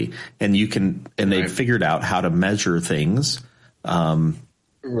slowly, and they've figured out how to measure things, measure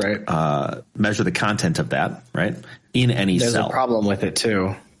the content of that, right, in any cell. There's a problem with it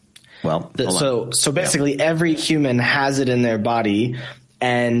too. Well, so basically every human has it in their body,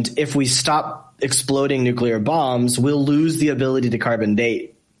 and if we stop exploding nuclear bombs, we'll lose the ability to carbon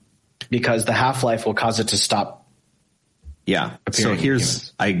date because the half-life will cause it to stop. Yeah. So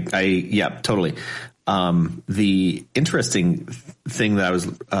totally. The interesting thing that I was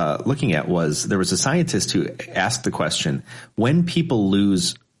looking at was there was a scientist who asked the question, when people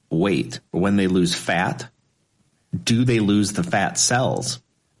lose weight, or when they lose fat, do they lose the fat cells?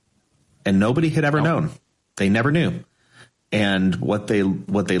 And nobody had ever known. They never knew. And what they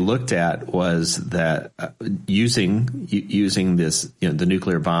looked at was that using this, the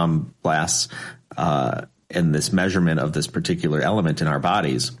nuclear bomb blasts and this measurement of this particular element in our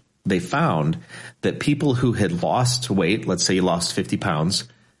bodies, they found that people who had lost weight, let's say you lost 50 pounds,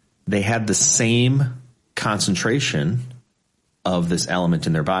 they had the same concentration of this element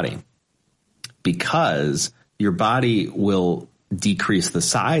in their body, because your body will decrease the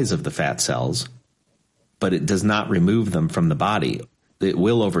size of the fat cells, but it does not remove them from the body. It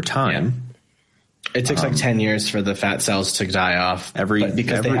will over time. Yeah. It takes like 10 years for the fat cells to die off.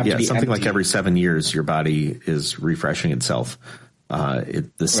 Something like every 7 years, your body is refreshing itself.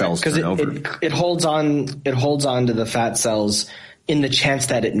 The cells turn over. It holds on to the fat cells in the chance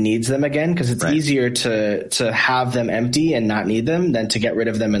that it needs them again, because it's easier to have them empty and not need them than to get rid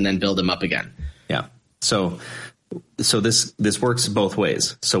of them and then build them up again. Yeah. So this works both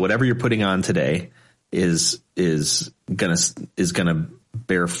ways. So whatever you're putting on today is gonna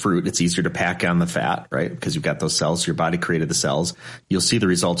bear fruit. It's easier to pack on the fat, right? Because you've got those cells. Your body created the cells. You'll see the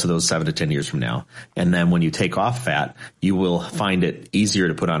results of those 7 to 10 years from now. And then when you take off fat, you will find it easier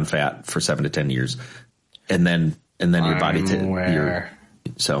to put on fat for 7 to 10 years. And then your body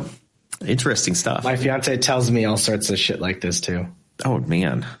so interesting stuff. My fiance tells me all sorts of shit like this too. Oh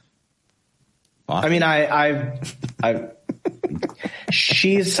man. Awesome. I mean, I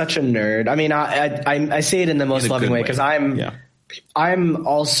she's such a nerd. I mean, I say it in the most loving way because I'm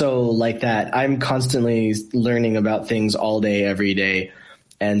also like that. I'm constantly learning about things all day, every day.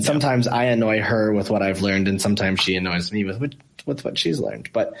 And sometimes I annoy her with what I've learned, and sometimes she annoys me with what she's learned.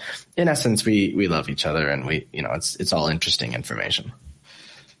 But in essence, we love each other, and it's all interesting information.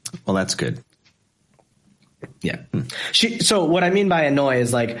 Well, that's good. Yeah. So what I mean by annoy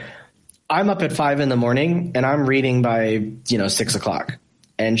is like, I'm up at 5 a.m. and I'm reading by 6 o'clock,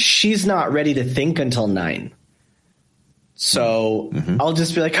 and she's not ready to think until 9. So I'll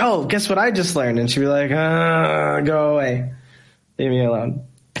just be like, oh, guess what I just learned? And she'll be like, go away. Leave me alone.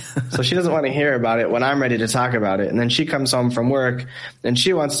 So she doesn't want to hear about it when I'm ready to talk about it. And then she comes home from work and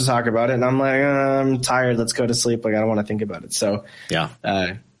she wants to talk about it. And I'm like, I'm tired. Let's go to sleep. Like, I don't want to think about it. So, yeah.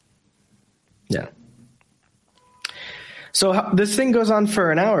 So this thing goes on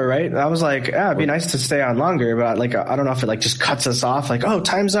for an hour, right? I was like, it'd be nice to stay on longer, but like, I don't know if it like just cuts us off. Like, oh,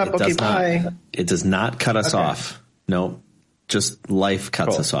 time's up. Okay, bye. It does not cut us off. No, just life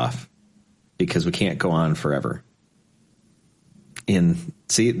cuts us off because we can't go on forever.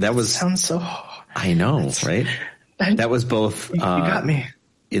 That sounds so hard. I know, right? That was both. You got me.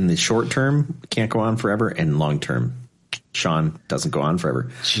 In the short term, can't go on forever, and long term, Sean doesn't go on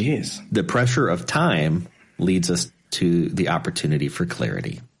forever. Jeez. The pressure of time leads us to the opportunity for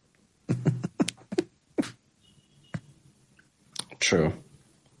clarity. True.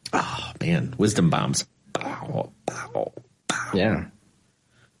 Oh man, wisdom bombs. Pow, pow, pow. Yeah.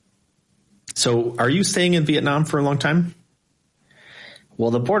 So, are you staying in Vietnam for a long time?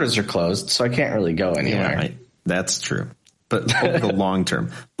 Well, the borders are closed, so I can't really go anywhere. That's true. But over the long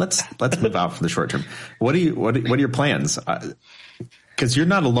term, let's move out for the short term. What are your plans? Because you're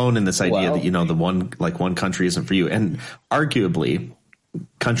not alone in this idea that, the one country isn't for you. And arguably,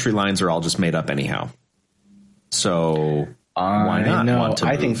 country lines are all just made up anyhow. So why not want to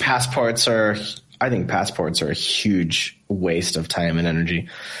move? I think passports are a huge waste of time and energy.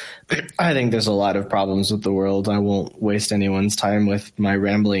 I think there's a lot of problems with the world. I won't waste anyone's time with my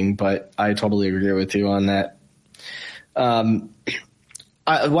rambling, but I totally agree with you on that. One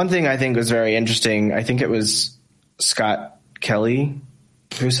thing I think was very interesting, I think it was Scott Kelly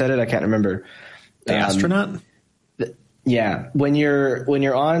who said it. I can't remember. The astronaut? Yeah. When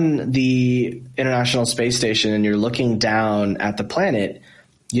you're on the International Space Station and you're looking down at the planet,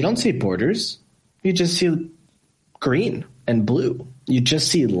 you don't see borders. You just see green and blue. You just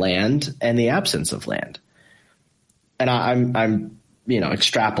see land and the absence of land. And I'm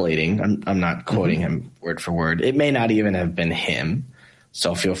extrapolating. I'm not quoting him word for word. It may not even have been him,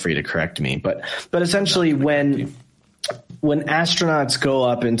 so feel free to correct me. But essentially, when astronauts go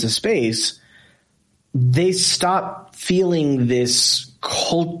up into space, they stop feeling this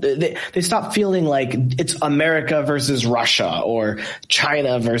they stop feeling like it's America versus Russia or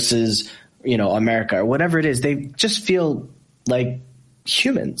China versus America or whatever it is. They just feel like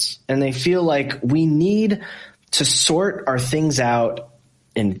humans, and they feel like we need to sort our things out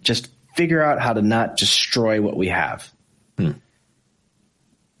and just figure out how to not destroy what we have.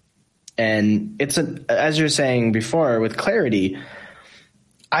 And it's as you're saying before with clarity,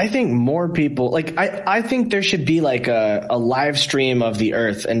 I think more people I think there should be like a live stream of the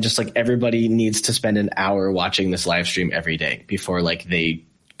Earth, and just like everybody needs to spend an hour watching this live stream every day before like they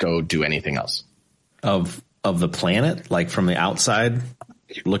go do anything else. Of the planet, like from the outside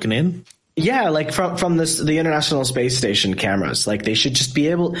looking in? Yeah, like from the International Space Station cameras. Like they should just be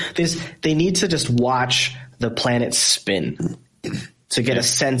able they need to just watch the planet spin to get a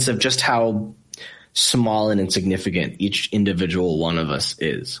sense of just how small and insignificant each individual one of us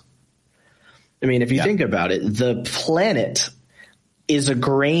is. I mean, if you think about it, the planet is a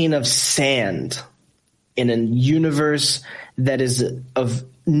grain of sand in a universe that is of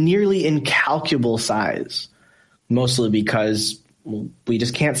nearly incalculable size, mostly because we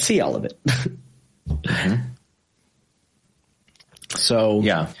just can't see all of it. So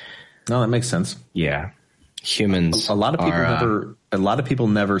yeah, no, that makes sense. Yeah, humans. A lot of people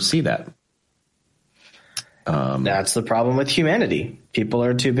never see that. That's the problem with humanity. People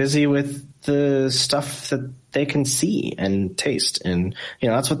are too busy with the stuff that they can see and taste, and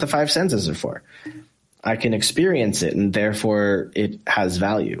that's what the five senses are for. I can experience it, and therefore it has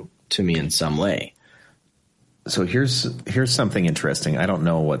value to me in some way. So here's something interesting. I don't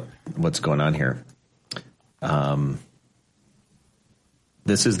know what's going on here.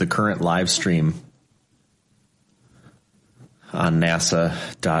 This is the current live stream on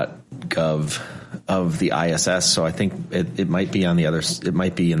NASA.gov of the ISS. So I think it might be on the other. It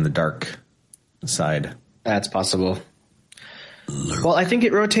might be in the dark side. That's possible. Well, I think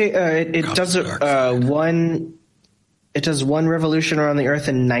it rotate. It does one. It does one revolution around the Earth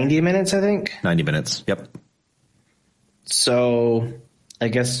in 90 minutes. I think 90 minutes. Yep. So I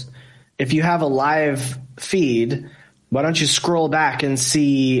guess if you have a live feed, why don't you scroll back and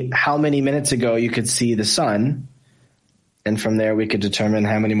see how many minutes ago you could see the sun, and from there we could determine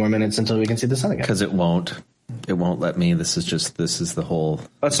how many more minutes until we can see the sun again. Because it won't let me. This is the whole.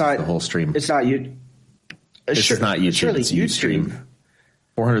 It's not the whole stream. It's not you. It's not YouTube. It's YouTube.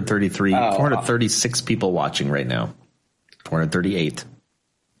 436 people watching right now. 438.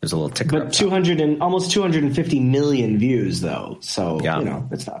 There's a little ticker. But almost 250 million views though. So,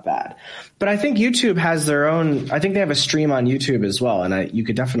 it's not bad. But I think YouTube has their own, I think they have a stream on YouTube as well. And you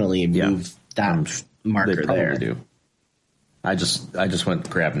could definitely move that marker there. Do. I just went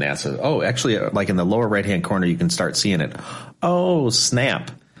to grab NASA. Oh, actually, like in the lower right-hand corner, you can start seeing it. Oh, snap.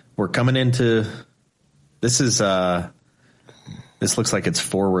 We're coming into, this looks like it's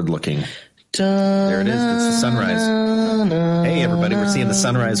forward looking. There it is. It's the sunrise. Hey, everybody. We're seeing the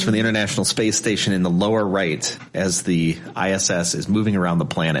sunrise from the International Space Station in the lower right as the ISS is moving around the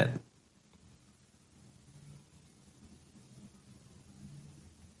planet.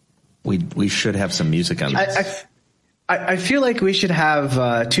 We should have some music on this. I feel like we should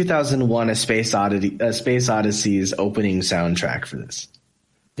have 2001: A Space Odyssey's opening soundtrack for this.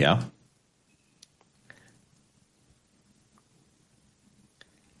 Yeah.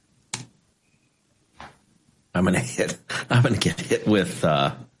 I'm gonna get hit with.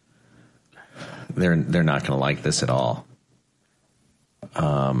 They're not gonna like this at all.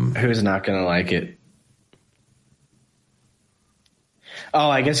 Who's not gonna like it? Oh,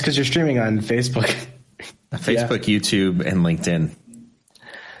 I guess because you're streaming on Facebook. Facebook, YouTube, and LinkedIn.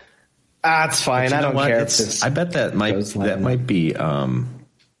 It's fine. I don't care. I bet that might be.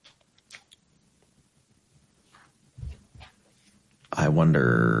 I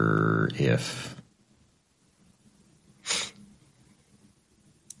wonder if.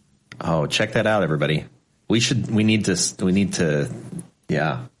 Oh, check that out, everybody. We need to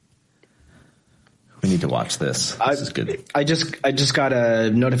watch this. This is good. I just got a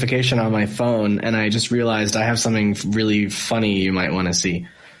notification on my phone, and I just realized I have something really funny you might want to see.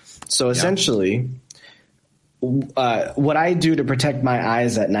 So essentially, what I do to protect my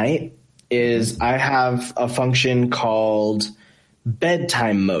eyes at night is I have a function called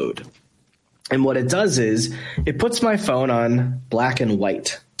bedtime mode. And what it does is it puts my phone on black and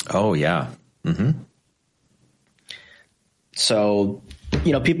white. Oh, yeah. Mm-hmm. So,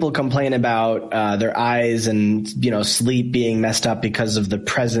 people complain about their eyes and, sleep being messed up because of the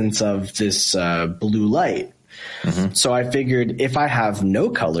presence of this blue light. Mm-hmm. So I figured if I have no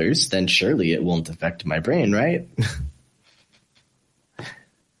colors, then surely it won't affect my brain, right?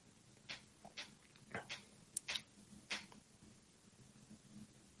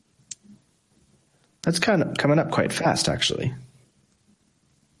 That's kind of coming up quite fast, actually.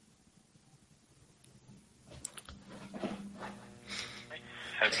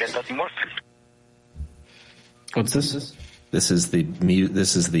 What's this? This is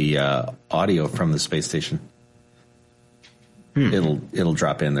the audio from the space station. It'll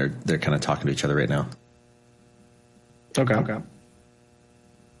drop in. They're kind of talking to each other right now. Okay.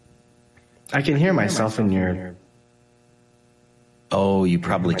 I can hear myself in your. Oh, you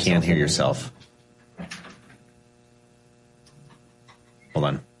probably can't hear yourself. Hold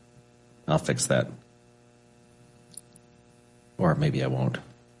on. I'll fix that. Or maybe I won't.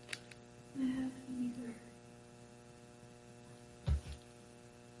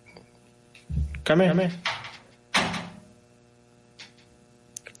 Come here.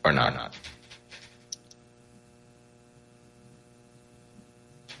 Or not.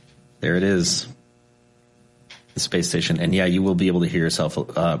 There it is. The space station. And yeah, you will be able to hear yourself.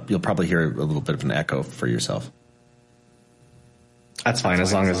 You'll probably hear a little bit of an echo for yourself. That's fine,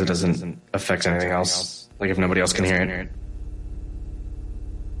 as long as it doesn't affect anything else. Like if nobody else can hear it.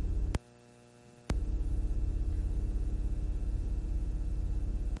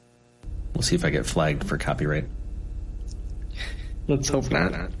 We'll see if I get flagged for copyright. Let's hope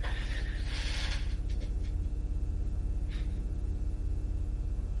not.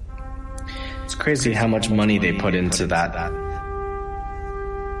 It's crazy how much money they put into that.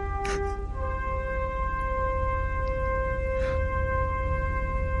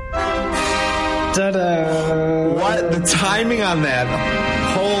 Ta-da! What? The timing on that?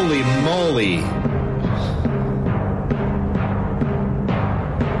 Holy moly.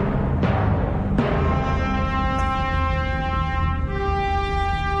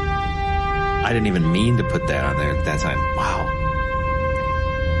 I didn't even mean to put that on there at that time. Wow.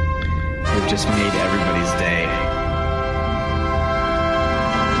 We've just made everybody's day.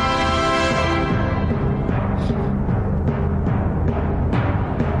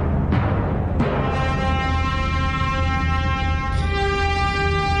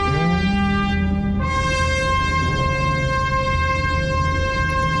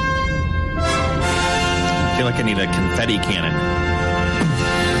 I feel like I need a confetti cannon.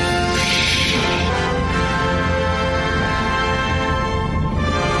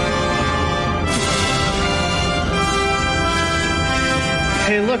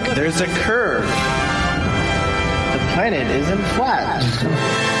 Hey, look, there's a curve. The planet isn't flat.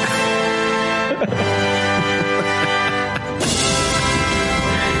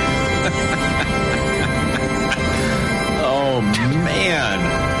 Oh, man.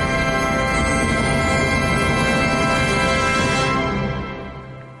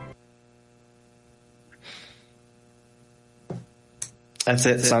 That's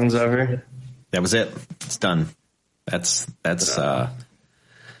it. Song's over. That was it. It's done. That's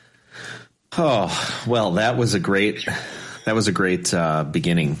oh, well, that was a great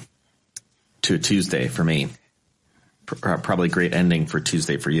beginning to a Tuesday for me. Probably a great ending for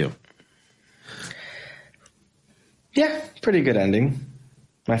Tuesday for you. Yeah, pretty good ending.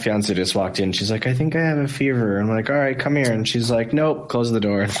 My fiance just walked in. She's like, I think I have a fever. I'm like, all right, come here. And she's like, nope, close the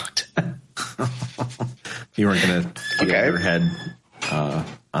door. You weren't going to get her head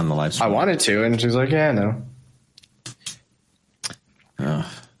on the live stream? I wanted to, and she's like, yeah, no.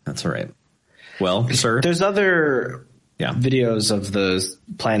 Oh, that's all right. Well, sir, there's other videos of the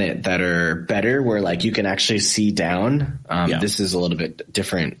planet that are better where like you can actually see down. This is a little bit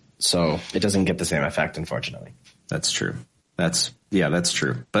different, so it doesn't get the same effect, unfortunately. That's true. That's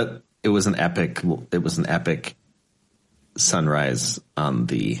true. But was an epic sunrise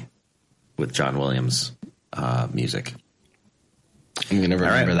with John Williams music. I'm going to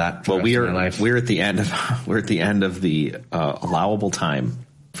remember that. Well, we're at the end of the allowable time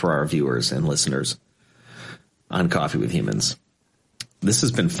for our viewers and listeners on Coffee with Humans. This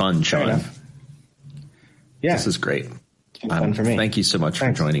has been fun, Sean. Yeah. This is great. Fun for me. Thank you so much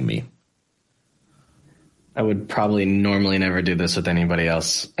for joining me. I would probably normally never do this with anybody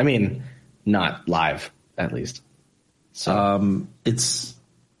else. I mean, not live, at least. So it's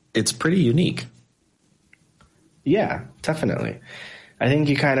pretty unique. Yeah, definitely. I think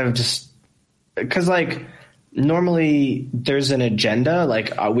you kind of just, because like normally there's an agenda,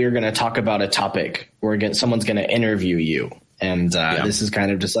 like we're going to talk about a topic, someone's going to interview you. And this is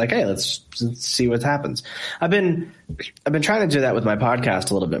kind of just like, hey, let's see what happens. I've been trying to do that with my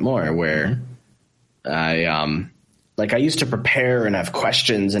podcast a little bit more, where I used to prepare and have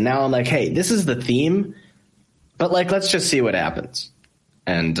questions, and now I'm like, hey, this is the theme, but like let's just see what happens.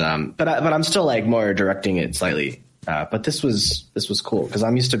 And but I'm still like more directing it slightly. But this was cool because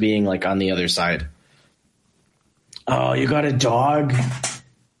I'm used to being like on the other side. Oh, you got a dog?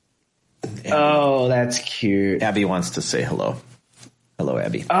 Oh, that's cute. Abby wants to say hello. Hello,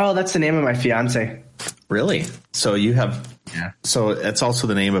 Abby. Oh, that's the name of my fiance. Really? So you have, so that's also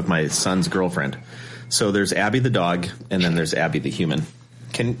the name of my son's girlfriend. So there's Abby the dog, and then there's Abby the human.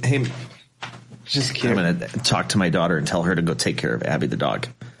 Just cute. I'm going to talk to my daughter and tell her to go take care of Abby the dog.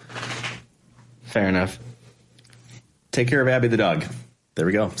 Fair enough. Take care of Abby the dog. There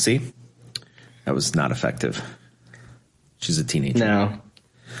we go. See? That was not effective. She's a teenager. No.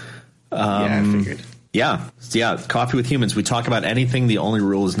 I figured. Yeah. Coffee with Humans. We talk about anything. The only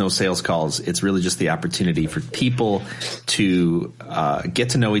rule is no sales calls. It's really just the opportunity for people to get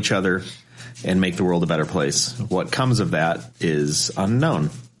to know each other and make the world a better place. What comes of that is unknown,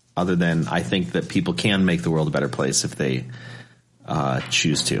 other than I think that people can make the world a better place if they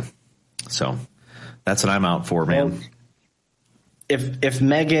choose to. So that's what I'm out for, man. Well, if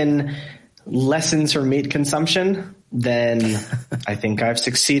Megan lessens her meat consumption, then I think I've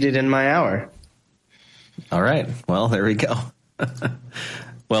succeeded in my hour. All right. Well, there we go.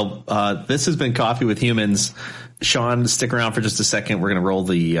 Well, this has been Coffee with Humans. Sean, stick around for just a second. We're going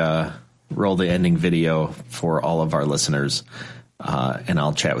to roll the ending video for all of our listeners, and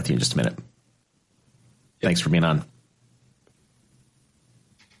I'll chat with you in just a minute. Thanks for being on.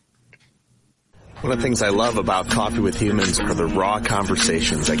 One of the things I love about Coffee with Humans are the raw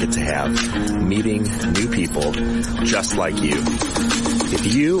conversations I get to have, meeting new people just like you.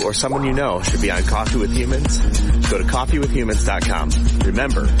 If you or someone you know should be on Coffee with Humans, go to coffeewithhumans.com.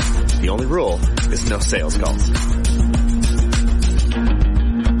 Remember, the only rule is no sales calls.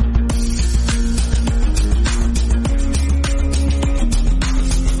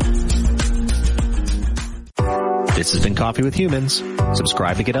 This has been Coffee with Humans.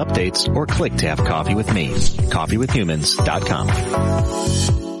 Subscribe to get updates or click to have coffee with me.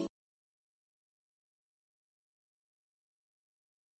 coffeewithhumans.com.